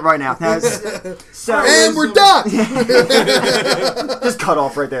fucking end it right now. So, And we're done! just cut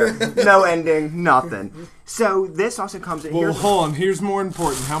off right there. No ending, nothing. So this also comes in Well, here. hold on. Here's more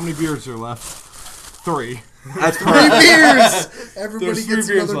important. How many beers are left? 3. That's 3 correct. beers! Everybody There's 3 gets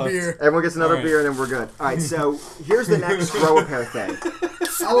beers another left. beer. Everyone gets another All right. beer, and then we're good. All right, so here's the next grow a pair thing.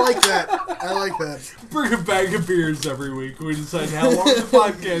 I like that. I like that. Bring a bag of beers every week. We decide how long the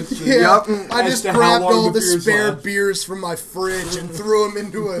podcast is. Yeah, Yep. I As just to how grabbed long all the the beer's spare left. beers from my fridge and threw them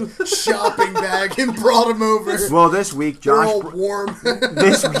into a shopping bag and brought them over. Well, this week They're Josh. all warm.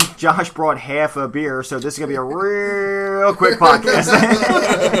 This week, Josh brought half a beer, so this is gonna be a real quick podcast.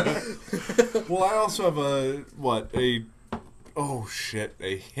 Well, I also have a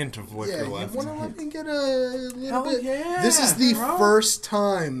hint of liquor Yeah, you left. want to let me get a little Hell bit? yeah, This is the bro. first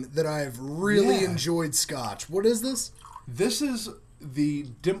time that I've really Yeah. enjoyed Scotch. What is this? This is the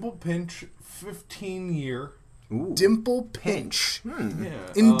Dimple Pinch 15-year. Ooh. Dimple Pinch. Yeah.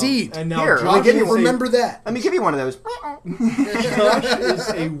 Indeed. And now Here, let me Josh give you is one. Remember that. Let me give you one of those. Josh is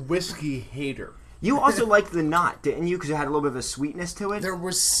a whiskey hater. You also liked the knot, didn't you? Because it had a little bit of a sweetness to it. There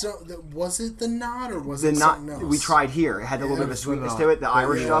was was it the knot or was The it knot something else? we tried here. It had a little bit of a It's the sweetness knot to it, the that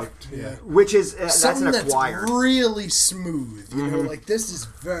Irish we stuff, liked, yeah. which is that's Something an that's acquired. really smooth. You know, like this is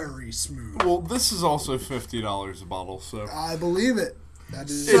very smooth. Well, this is also $50 a bottle, so I believe it. That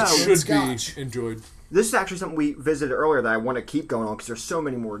is it So- should Scotch. be enjoyed. This is actually something we visited earlier that I want to keep going on because there's so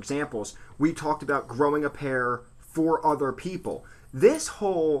many more examples. We talked about growing a pair for other people. This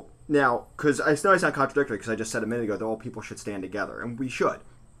whole now, because I know I sound contradictory because I just said a minute ago that all people should stand together, and we should.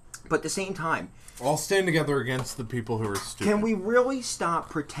 But at the same time, I'll stand together against the people who are stupid. can we really stop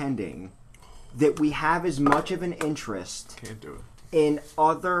pretending that we have as much of an interest Can't do it. in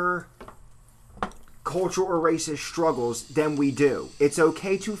other cultural or racist struggles than we do. It's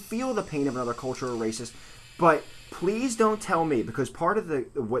okay to feel the pain of another culture or racist, but please don't tell me, because part of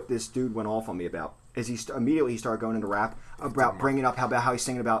what this dude went off on me about is immediately he started going into rap about bringing up how he's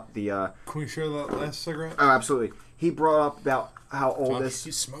singing about the. Can we share that last cigarette? Oh, absolutely. He brought up about how all Josh, this.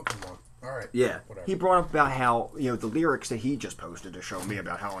 He's smoking one. All right. Yeah. Whatever. He brought up about how, the lyrics that he just posted to show me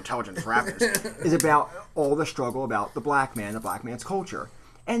about how intelligent this rap is about all the struggle about the black man, the black man's culture.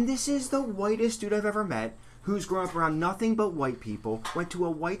 And this is the whitest dude I've ever met who's grown up around nothing but white people, went to a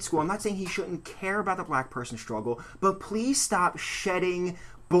white school. I'm not saying he shouldn't care about the black person's struggle, but please stop shedding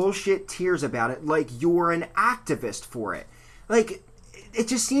bullshit tears about it like you're an activist for it. Like,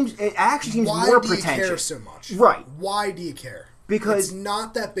 it actually seems Why more do you pretentious. care so much? Right. Why do you care? Because it's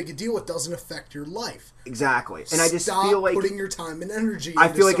not that big a deal. It doesn't affect your life. Exactly. And I just Stop feel like putting your time and energy. I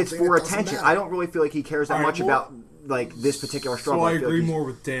into feel like it's something for that doesn't attention. matter. I don't really feel like he cares that All right, much well, about like this particular struggle. So I feel agree like more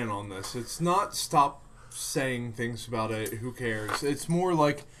with Dan on this. It's not stop saying things about it. Who cares? It's more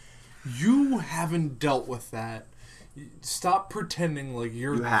like you haven't dealt with that. Stop pretending like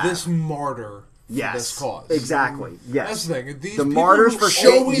you're You have. this martyr for Yes, this cause. exactly. Yes, That's the thing. These the people martyrs who for show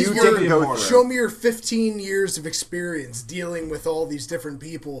shit me you your- didn't go martyr. through. Show me your 15 years of experience dealing with all these different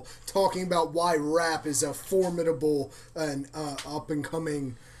people, talking about why rap is a formidable and up and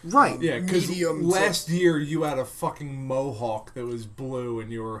coming Right. Yeah, because medium. last year you had a fucking mohawk that was blue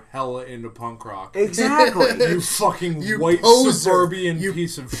and you were hella into punk rock. Exactly. You fucking You white poser. suburban You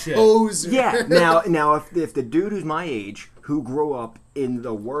piece of shit. Poser. Yeah. Now, if the dude who's my age, who grew up in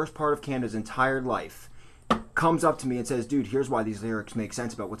the worst part of Canada's entire life, comes up to me and says, "Dude, here's why these lyrics make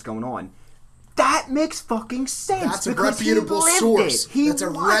sense about what's going on," that makes fucking sense. That's a because reputable he lived source. It. He That's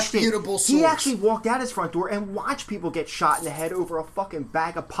a watched reputable it. He source. actually walked out his front door and watched people get shot in the head over a fucking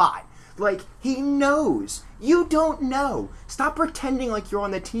bag of pot. Like, he knows. You don't know. Stop pretending like you're on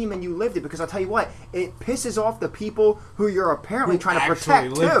the team and you lived it, because I'll tell you what, it pisses off the people who you're apparently Who trying to actually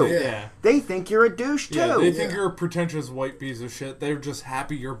protect, lived too. it, yeah. They think you're a douche, too. Yeah, they think Yeah. you're a pretentious white piece of shit. They're just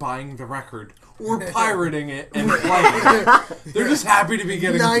happy you're buying the record or pirating it and playing it. They're just happy to be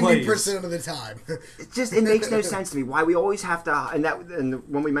getting 90% of the time. It makes no sense to me why we always have to, and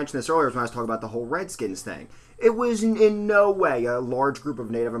when we mentioned this earlier when I was talking about the whole Redskins thing, it was in no way a large group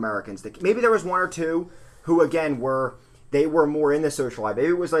of Native Americans. Maybe there was one or two who, again, were more in the social life. Maybe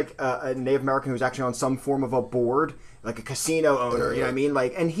it was like a Native American who was actually on some form of a board, like a casino owner, you know what I mean?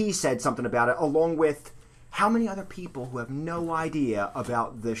 Like, and he said something about it, along with how many other people who have no idea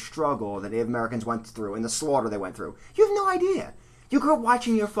about the struggle that Native Americans went through and the slaughter they went through. You have no idea. You grew up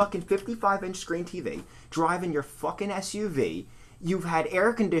watching your fucking 55-inch screen TV, driving your fucking SUV. You've had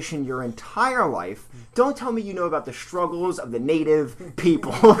air conditioning your entire life. Don't tell me you know about the struggles of the native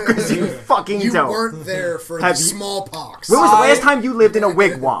people, because you fucking You don't. weren't there for Have the you- smallpox. When was the last time you lived in a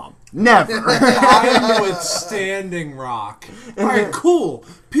wigwam? Never. I'm with Standing Rock. Alright, cool.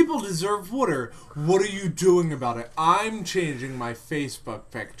 People deserve water. What are you doing about it? I'm changing my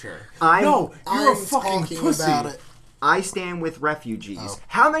Facebook picture. No, you're a I'm fucking talking pussy. about it. I stand with refugees.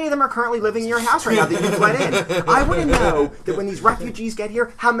 How many of them are currently living in your house right now that you've let in? I want to know that when these refugees get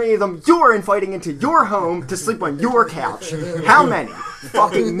here, how many of them you're inviting into your home to sleep on your couch? How many?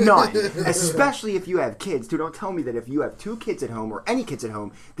 Fucking none. Especially if you have kids. Dude, don't tell me that if you have 2 kids at home, or any kids at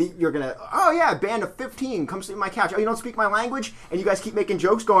home, that you're gonna, oh yeah, a band of 15, come sleep on my couch. Oh, you don't speak my language? And you guys keep making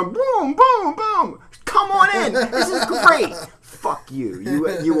jokes going, boom, boom, boom. Come on in. This is great. Fuck you.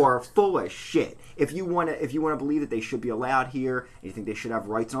 You are full of shit. If you want to believe that they should be allowed here, and you think they should have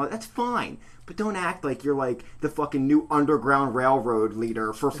rights and all that, that's fine. But don't act like you're like the fucking new Underground Railroad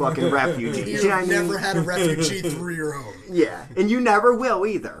leader for fucking refugees. You've You know what I mean? never had a refugee through your home. Yeah, and you never will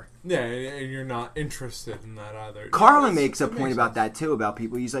either. Yeah, and you're not interested in that either. Carlin Yeah, makes a that point makes about sense. that too, about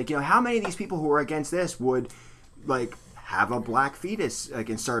people. He's like, how many of these people who are against this would, like, have a black fetus like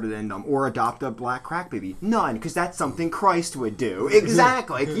inserted in them, or adopt a black crack baby? None, because that's something Christ would do.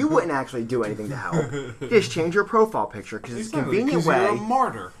 Exactly. Like, you wouldn't actually do anything to help. Just change your profile picture, because it's a Exactly, convenient 'cause you're a way.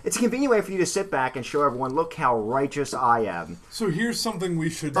 martyr. It's a convenient way for you to sit back and show everyone, look how righteous I am. So here's something we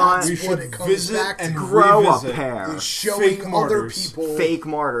should That's we what should it comes visit back to. and Grow revisit. a pair. Is showing Fake other martyrs. people. Fake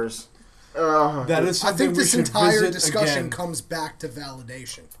martyrs. That is I something think we this should entire visit discussion again. comes back to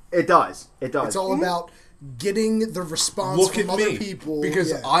validation. It does. It does. It's all about getting the response Look from at other me, people.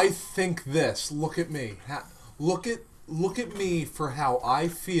 because Yeah. I think this. Look at me. Look at me for how I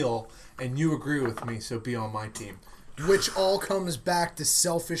feel, and you agree with me. So be on my team. Which all comes back to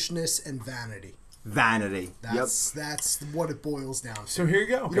selfishness and vanity. Vanity. That's what it boils down to. So here you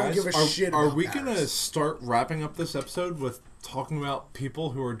go, You guys. don't give a shit Are about we Paris. gonna start wrapping up this episode with talking about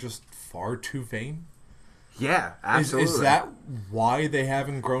people who are just far too vain? Yeah, absolutely. Is that why they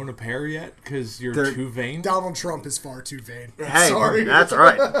haven't grown a pair yet? Because they're too vain? Donald Trump is far too vain. Hey, Sorry. that's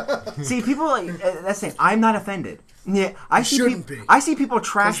right. See, people like that's it. I'm not offended. Yeah, I see people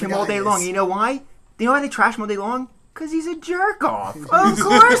trash him all day long. You know why? You know why they trash him all day long? Because he's a jerk off. Of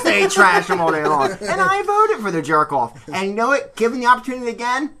course they trash him all day long. And I voted for the jerk off. And you know what? Given the opportunity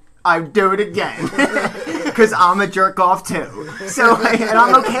again, I'd do it again. Because I'm a jerk off too. So, and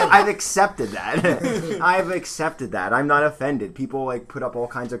I'm okay. I've accepted that. I've accepted that. I'm not offended. People like put up all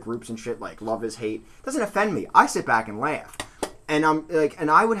kinds of groups and shit like love is hate. It doesn't offend me. I sit back and laugh. And I'm like, and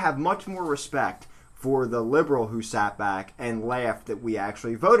I would have much more respect for the liberal who sat back and laughed that we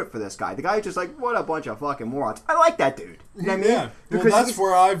actually voted for this guy. The guy who's just like, what a bunch of fucking morons. I like that dude. You know what I mean? Yeah. Well, Because that's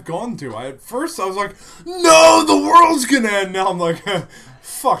where I've gone to. At first, I was like, no, the world's going to end. Now I'm like,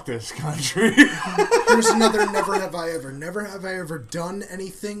 fuck this country. Here's another never have I ever. Never have I ever done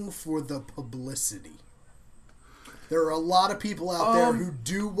anything for the publicity. There are a lot of people out there who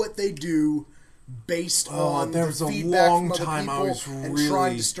do what they do based on there the was a feedback long from other time I people was and really-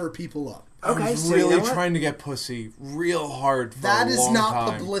 trying to stir people up. I Okay, was so you really know what? trying to get pussy real hard for That a is long not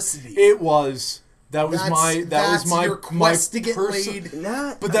time. publicity. It was. That was That's my your quest to get perso- laid.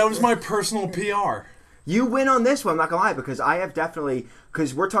 Nah, But that was my personal PR. you win on this one, I'm not gonna lie, because I have definitely,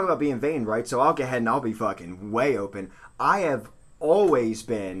 because we're talking about being vain, right? So I'll go ahead and I'll be fucking way open. I have always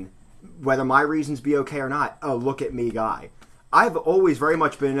been, whether my reasons be okay or not, a look at me guy. I've always very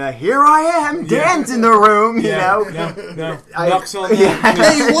much been a here I am, Dan's in the room, you know? No. I- Knucks on yeah. that.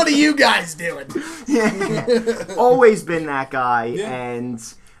 Hey, what are you guys doing? Always been that guy, Yeah. and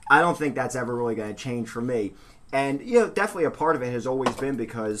I don't think that's ever really going to change for me. And, you know, definitely a part of it has always been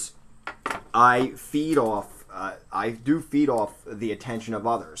because I do feed off the attention of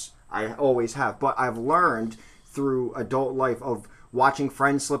others. I always have. But I've learned through adult life of watching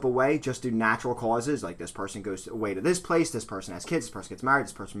friends slip away just due to natural causes, like this person goes away to this place, this person has kids, this person gets married,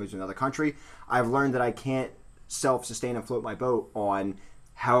 this person moves to another country. I've learned that I can't self-sustain and float my boat on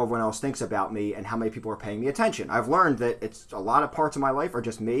how everyone else thinks about me and how many people are paying me attention. I've learned that it's a lot of parts of my life are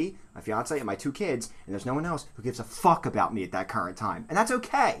just me, my fiance, and my 2 kids, and there's no one else who gives a fuck about me at that current time. And that's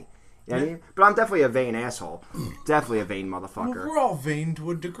okay. You know what I mean? But I'm definitely a vain asshole. Definitely a vain motherfucker. We're all vain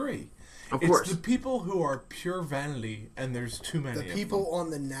to a degree. Of course. It's the people who are pure vanity, and there's too many The of people on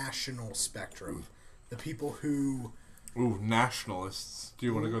the national spectrum. The people who... them. Ooh, nationalists. Do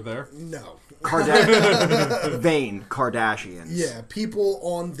you want to go there? No. Vain Kardashians. Yeah, people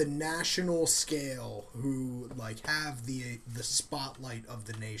on the national scale who like have the spotlight of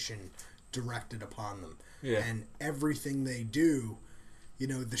the nation directed upon them. Yeah. And everything they do, you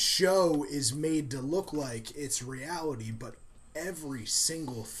know, the show is made to look like it's reality, but every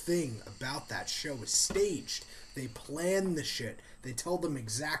single thing about that show is staged. They plan the shit. They tell them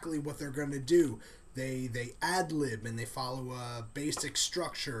exactly what they're going to do. They ad-lib and they follow a basic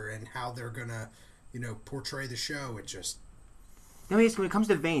structure and how they're going to, you know, portray the show. It just... No, when it comes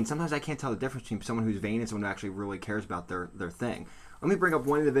to vain, sometimes I can't tell the difference between someone who's vain and someone who actually really cares about their thing. Let me bring up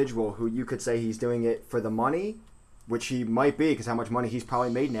one individual who you could say he's doing it for the money, which he might be because how much money he's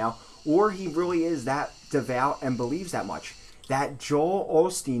probably made now, or he really is that devout and believes that much. That Joel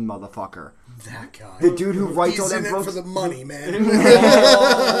Osteen motherfucker. That guy. The dude who writes all He's them in it books. for the money, man.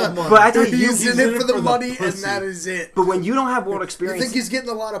 But I tell you, He's in it for the the money, and pussy. that is it. but when you don't have world You experience, think he's getting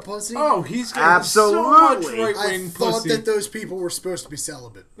a lot of pussy? Oh, he's getting Absolutely. so much I right-wing thought pussy. that those people were supposed to be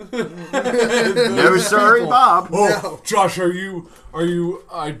celibate. no sorry, Bob. Oh, No. Josh, are you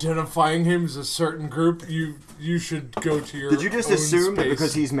identifying him as a certain group? You should go to your. Did you just own assume that space.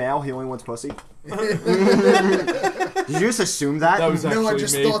 because he's male, he only wants pussy? Did you just assume that? That was No, I actually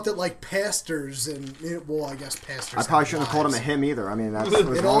just me. thought that like pastors and well, I guess pastors. I probably have shouldn't have called him a wives. him either. I mean, that's It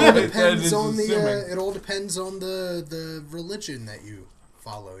what's all wrong with it. depends is on the. assuming. It all depends on the religion that you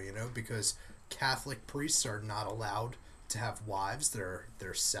follow. You know, because Catholic priests are not allowed to have wives. They're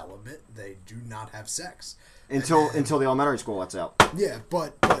celibate. They do not have sex. Until the elementary school lets out. Yeah,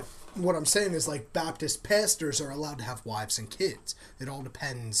 but what I'm saying is like Baptist pastors are allowed to have wives and kids. It all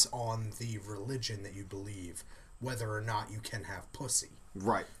depends on the religion that you believe, whether or not you can have pussy.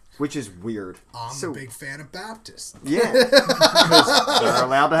 Right. Which is weird. I'm a big fan of Baptists. Yeah. Because they're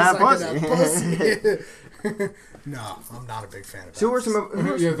allowed to have I can pussy. have pussy. No, I'm not a big fan of Baptists. So who are some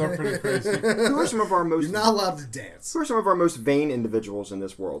of Yeah, they're pretty crazy. who are some of our most You're not allowed to dance. who are some of our most vain individuals in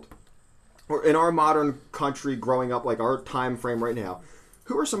this world? Or in our modern country growing up, like our time frame right now,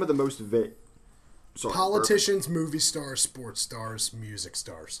 who are some of the most Politicians, movie stars, sports stars, music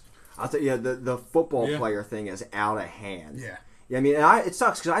stars. I'll tell you, the football Yeah. player thing is out of hand. Yeah. Yeah, I mean, it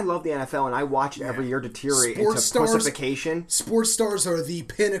sucks because I love the NFL and I watch it every year deteriorate Sports into stars- pussification. Sports stars are the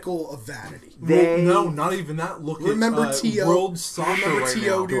pinnacle of vanity. No, not even that. Look Remember at T.O.? World Soccer Remember right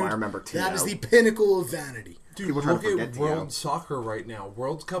T.O., now. dude? I remember T.O. That is the pinnacle of vanity. Dude, People try to look forget at T.O. World Soccer right now.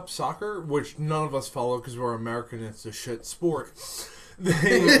 World Cup Soccer, which none of us follow because we're American. It's a shit sport.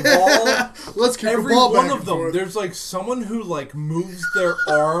 They all, Let's kick the every ball one back of and them. forth. There's like someone who like moves their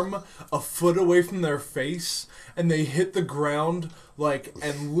arm a foot away from their face, and they hit the ground like,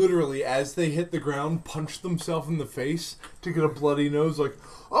 and literally as they hit the ground, punch themselves in the face to get a bloody nose. Like,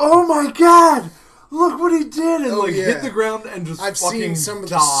 oh my god! Look what he did! And like hit the ground and just I've fucking seen some of the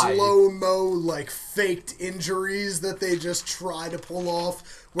die. slow-mo, like, faked injuries that they just try to pull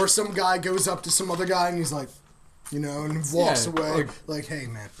off, where some guy goes up to some other guy and he's like, you know, and walks Yeah, away. like- Like, hey,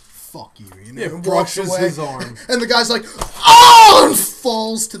 man, fuck you, you know? Yeah, and walks brushes away. his arm. And the guy's like, oh! And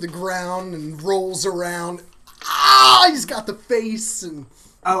falls to the ground and rolls around. Ah! He's got the face and...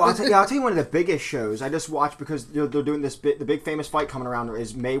 Oh, I'll tell you one of the biggest shows I just watched because they're doing this the big famous fight coming around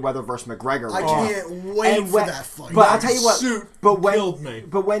is Mayweather versus McGregor. I right now. can't wait And for when- that fight. But I'll tell you what, Suit but when killed me.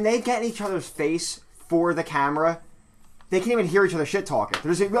 but when they get in each other's face for the camera, they can't even hear each other shit talking.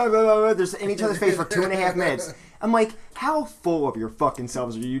 They're just like, there's in each other's face for 2.5 minutes. I'm like, how full of your fucking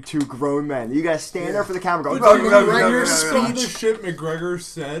selves are you two grown men? You guys stand there for the camera going, But McGregor's some of the speech- shit McGregor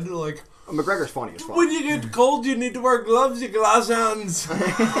said, like, McGregor's funny as fuck. when you get cold, you need to wear gloves, you glass hands.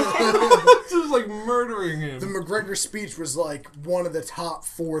 Just like murdering him. The McGregor speech was like one of the top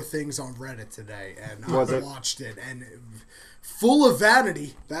 4 things on Reddit today, and Was I it? watched it, and full of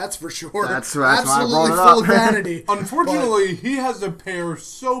vanity, that's for sure. That's why I brought Absolutely it full up. of vanity. Unfortunately, he has a pair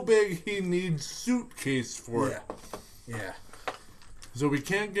so big he needs suitcase for But, it. yeah. So we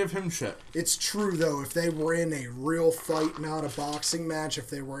can't give him shit. It's true, though, if they were in a real fight, not a boxing match, if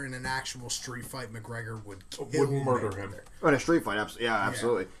they were in an actual street fight, McGregor would kill Would murder him. Oh, in a street fight,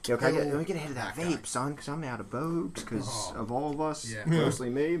 absolutely. Yo, can I Kill let me get a hit of that that guy. vape, son, because I'm out of boats because of all of us. Yeah. Mostly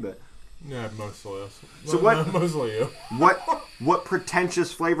me, but... Yeah, mostly us. So what- Mostly you. What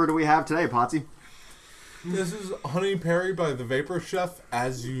pretentious flavor do we have today, Potsy? This is Honey Perry by the Vapor Chef,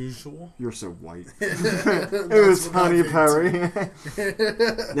 as usual. You're so white. It was what I Honey think,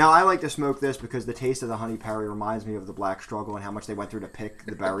 Perry. Now, I like to smoke this because the taste of the Honey Perry reminds me of the Black Struggle and how much they went through to pick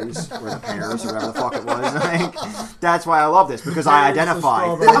the berries or the pears or whatever the fuck it was. Like, that's why I love this because I Pears, the identify.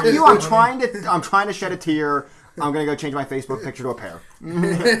 strawberries, Fuck you! the I'm trying to shed a tear. I'm gonna go change my Facebook picture to a pear.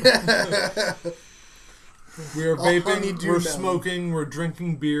 We are honeydew vaping, we're melon. smoking, we're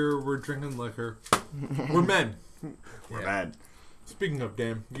drinking beer, we're drinking liquor. We're men. We're bad. Speaking of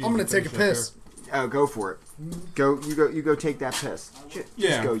damn, you I'm need going to take a finish that piss. Oh, go for it. You go take that piss. Just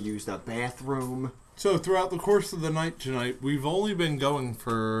Yeah. go use the bathroom. there. So throughout the course of the night tonight, we've only been going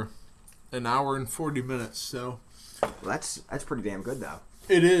for an hour and 40 minutes, so Well, that's pretty damn good though.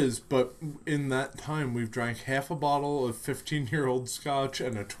 it is, but in that time we've drank half a bottle of 15-year-old scotch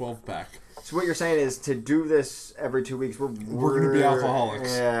and a 12-pack. So what you're saying is to do this every 2 weeks, we're gonna be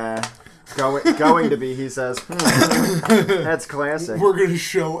alcoholics. Yeah, going to be. He says, that's classic. We're going to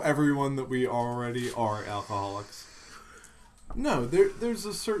show everyone that we already are alcoholics. No, there's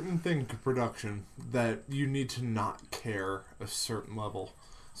a certain thing to production that you need to not care a certain level.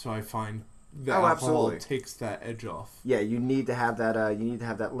 So I find that Oh, alcohol absolutely. takes that edge off. Yeah, you need to have that. You need to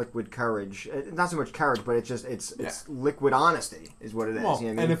have that liquid courage. Not so much courage, but it's liquid honesty is what it is. Well, you know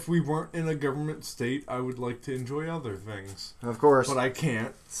what I mean? and if we weren't in a government state, I would like to enjoy other things. of course, But I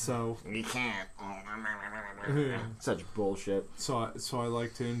can't, so you can't. Such bullshit. so I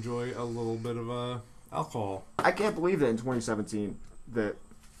like to enjoy a little bit of alcohol. I can't believe that in 2017 that.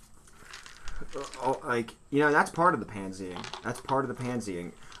 That's part of the pansying. That's part of the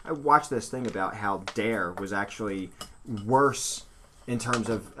pansying. I watched this thing about how DARE was actually worse in terms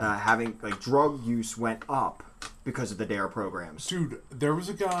of having drug use went up because of the DARE programs. Dude, there was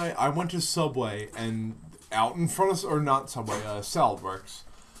a guy, I went to Subway, and out in front of us, or not Subway, Salad Works.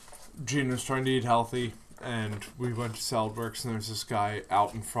 Gene was trying to eat healthy, and we went to Salad Works, and there's this guy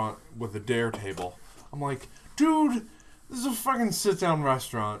out in front with a DARE table. I'm like, dude, this is a fucking sit-down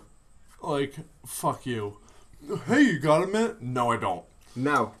restaurant. Like, fuck you. Hey, you got a minute? No, I don't.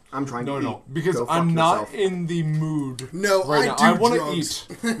 No, I'm trying to eat. No, because Go fuck I'm not yourself. in the mood. No, right I now. do I want to drugs.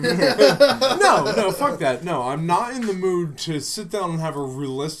 eat. No, fuck that. No, I'm not in the mood to sit down and have a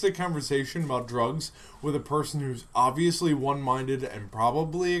realistic conversation about drugs with a person who's obviously one-minded and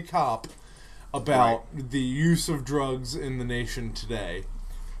probably a cop about the use of drugs in the nation today.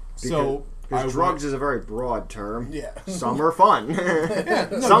 So Because drugs is a very broad term. Yeah. Some are fun.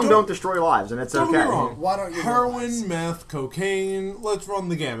 Some don't destroy lives, and it's Don't okay. get me wrong. Why don't you Heroin, realize? meth, cocaine, let's run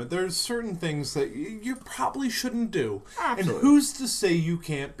the gamut. There's certain things that you probably shouldn't do. Absolutely. And who's to say you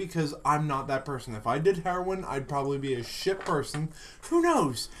can't, because I'm not that person. If I did heroin, I'd probably be a shit person. Who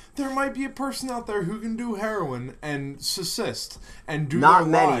knows? There might be a person out there who can do heroin and subsist and do Not their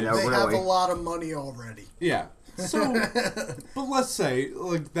many, lives. though. They have really. a lot of money already. Yeah. So, but let's say,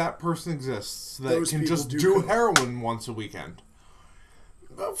 like, that person exists that Those can people just do do coke. heroin once a weekend.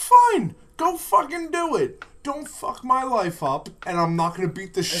 Fine. Go fucking do it. Don't fuck my life up, and I'm not going to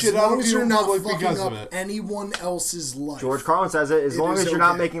beat the shit As out long of as you you're in not public fucking because up of it. anyone else's life. George Carlin says it. As long is as you're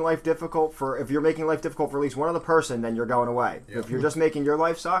not okay. making life difficult if you're making life difficult for at least one other person, then you're going away. If you're just making your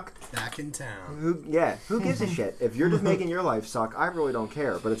life suck, Back in town. who gives a shit? If you're just making your life suck, I really don't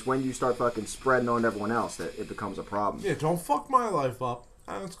care. But it's when you start fucking spreading on to everyone else that it becomes a problem. Yeah, don't fuck my life up.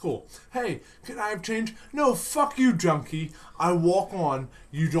 That's cool. Hey, can I have change? No, fuck you, junkie. I walk on.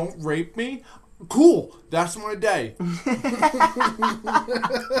 You don't rape me? Cool. That's my day. A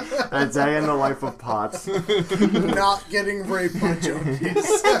day in the life of Potts. Not getting raped by junkies.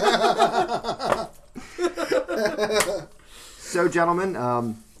 So, gentlemen,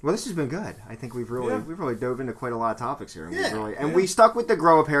 well, this has been good. I think we've really Yeah. dove into quite a lot of topics here. Yeah. We stuck with the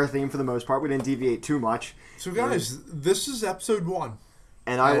grow a pair theme for the most part. We didn't deviate too much, So, guys, this is episode 1.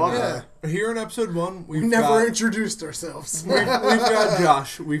 and I love Yeah. it. Here in episode 1, we've We never got... introduced ourselves. we've got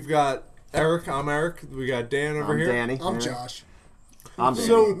Josh. We've got Eric. I'm Eric. We got Dan over I'm here. Danny. I'm Yeah. Josh. I'm Danny.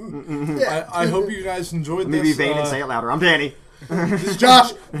 So, I hope you guys enjoyed Let me this. be vain and say it louder. I'm Danny.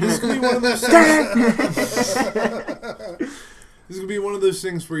 Josh. This is gonna be one of those things. This is gonna be one of those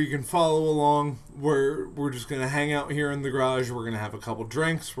things where you can follow along. Where we're just gonna hang out here in the garage. We're gonna have a couple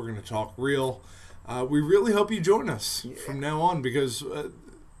drinks. We're gonna talk real. We really hope you join us from now on, because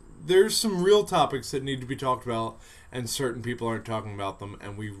there's some real topics that need to be talked about, and certain people aren't talking about them,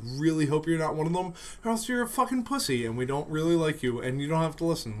 and we really hope you're not one of them, or else you're a fucking pussy, and we don't really like you, and you don't have to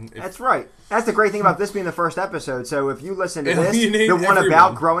listen. That's right. That's the great thing about this being the first episode. So if you listen to this, Alienate the one everyone.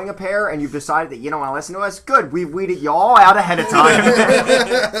 about growing a pair, and you've decided that you don't want to listen to us, good. We've weeded you all out ahead of time.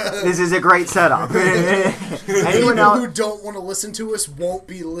 This is a great setup. Anyone People else? who don't want to listen to us won't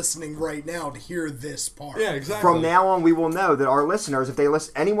be listening right now to hear this part. Yeah, exactly. From now on, we will know that our listeners, if they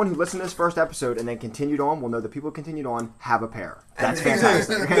listen, anyone who listened to this first episode and then continued on, will know that people who continued on have a pair. That's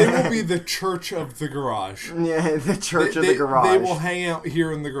fantastic. They will be the church of the garage. Yeah, the church of They- the garage. They will hang out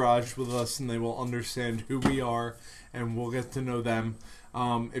here in the garage with us, and they will understand who we are, and we'll get to know them.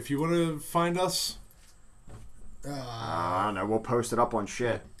 If you want to find us, I don't know. We'll post it up on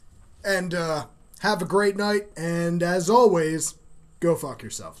shit. And have a great night. And as always, go fuck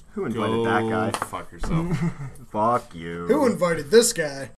yourselves. Who invited go that guy? fuck yourself. Fuck you. Who invited this guy?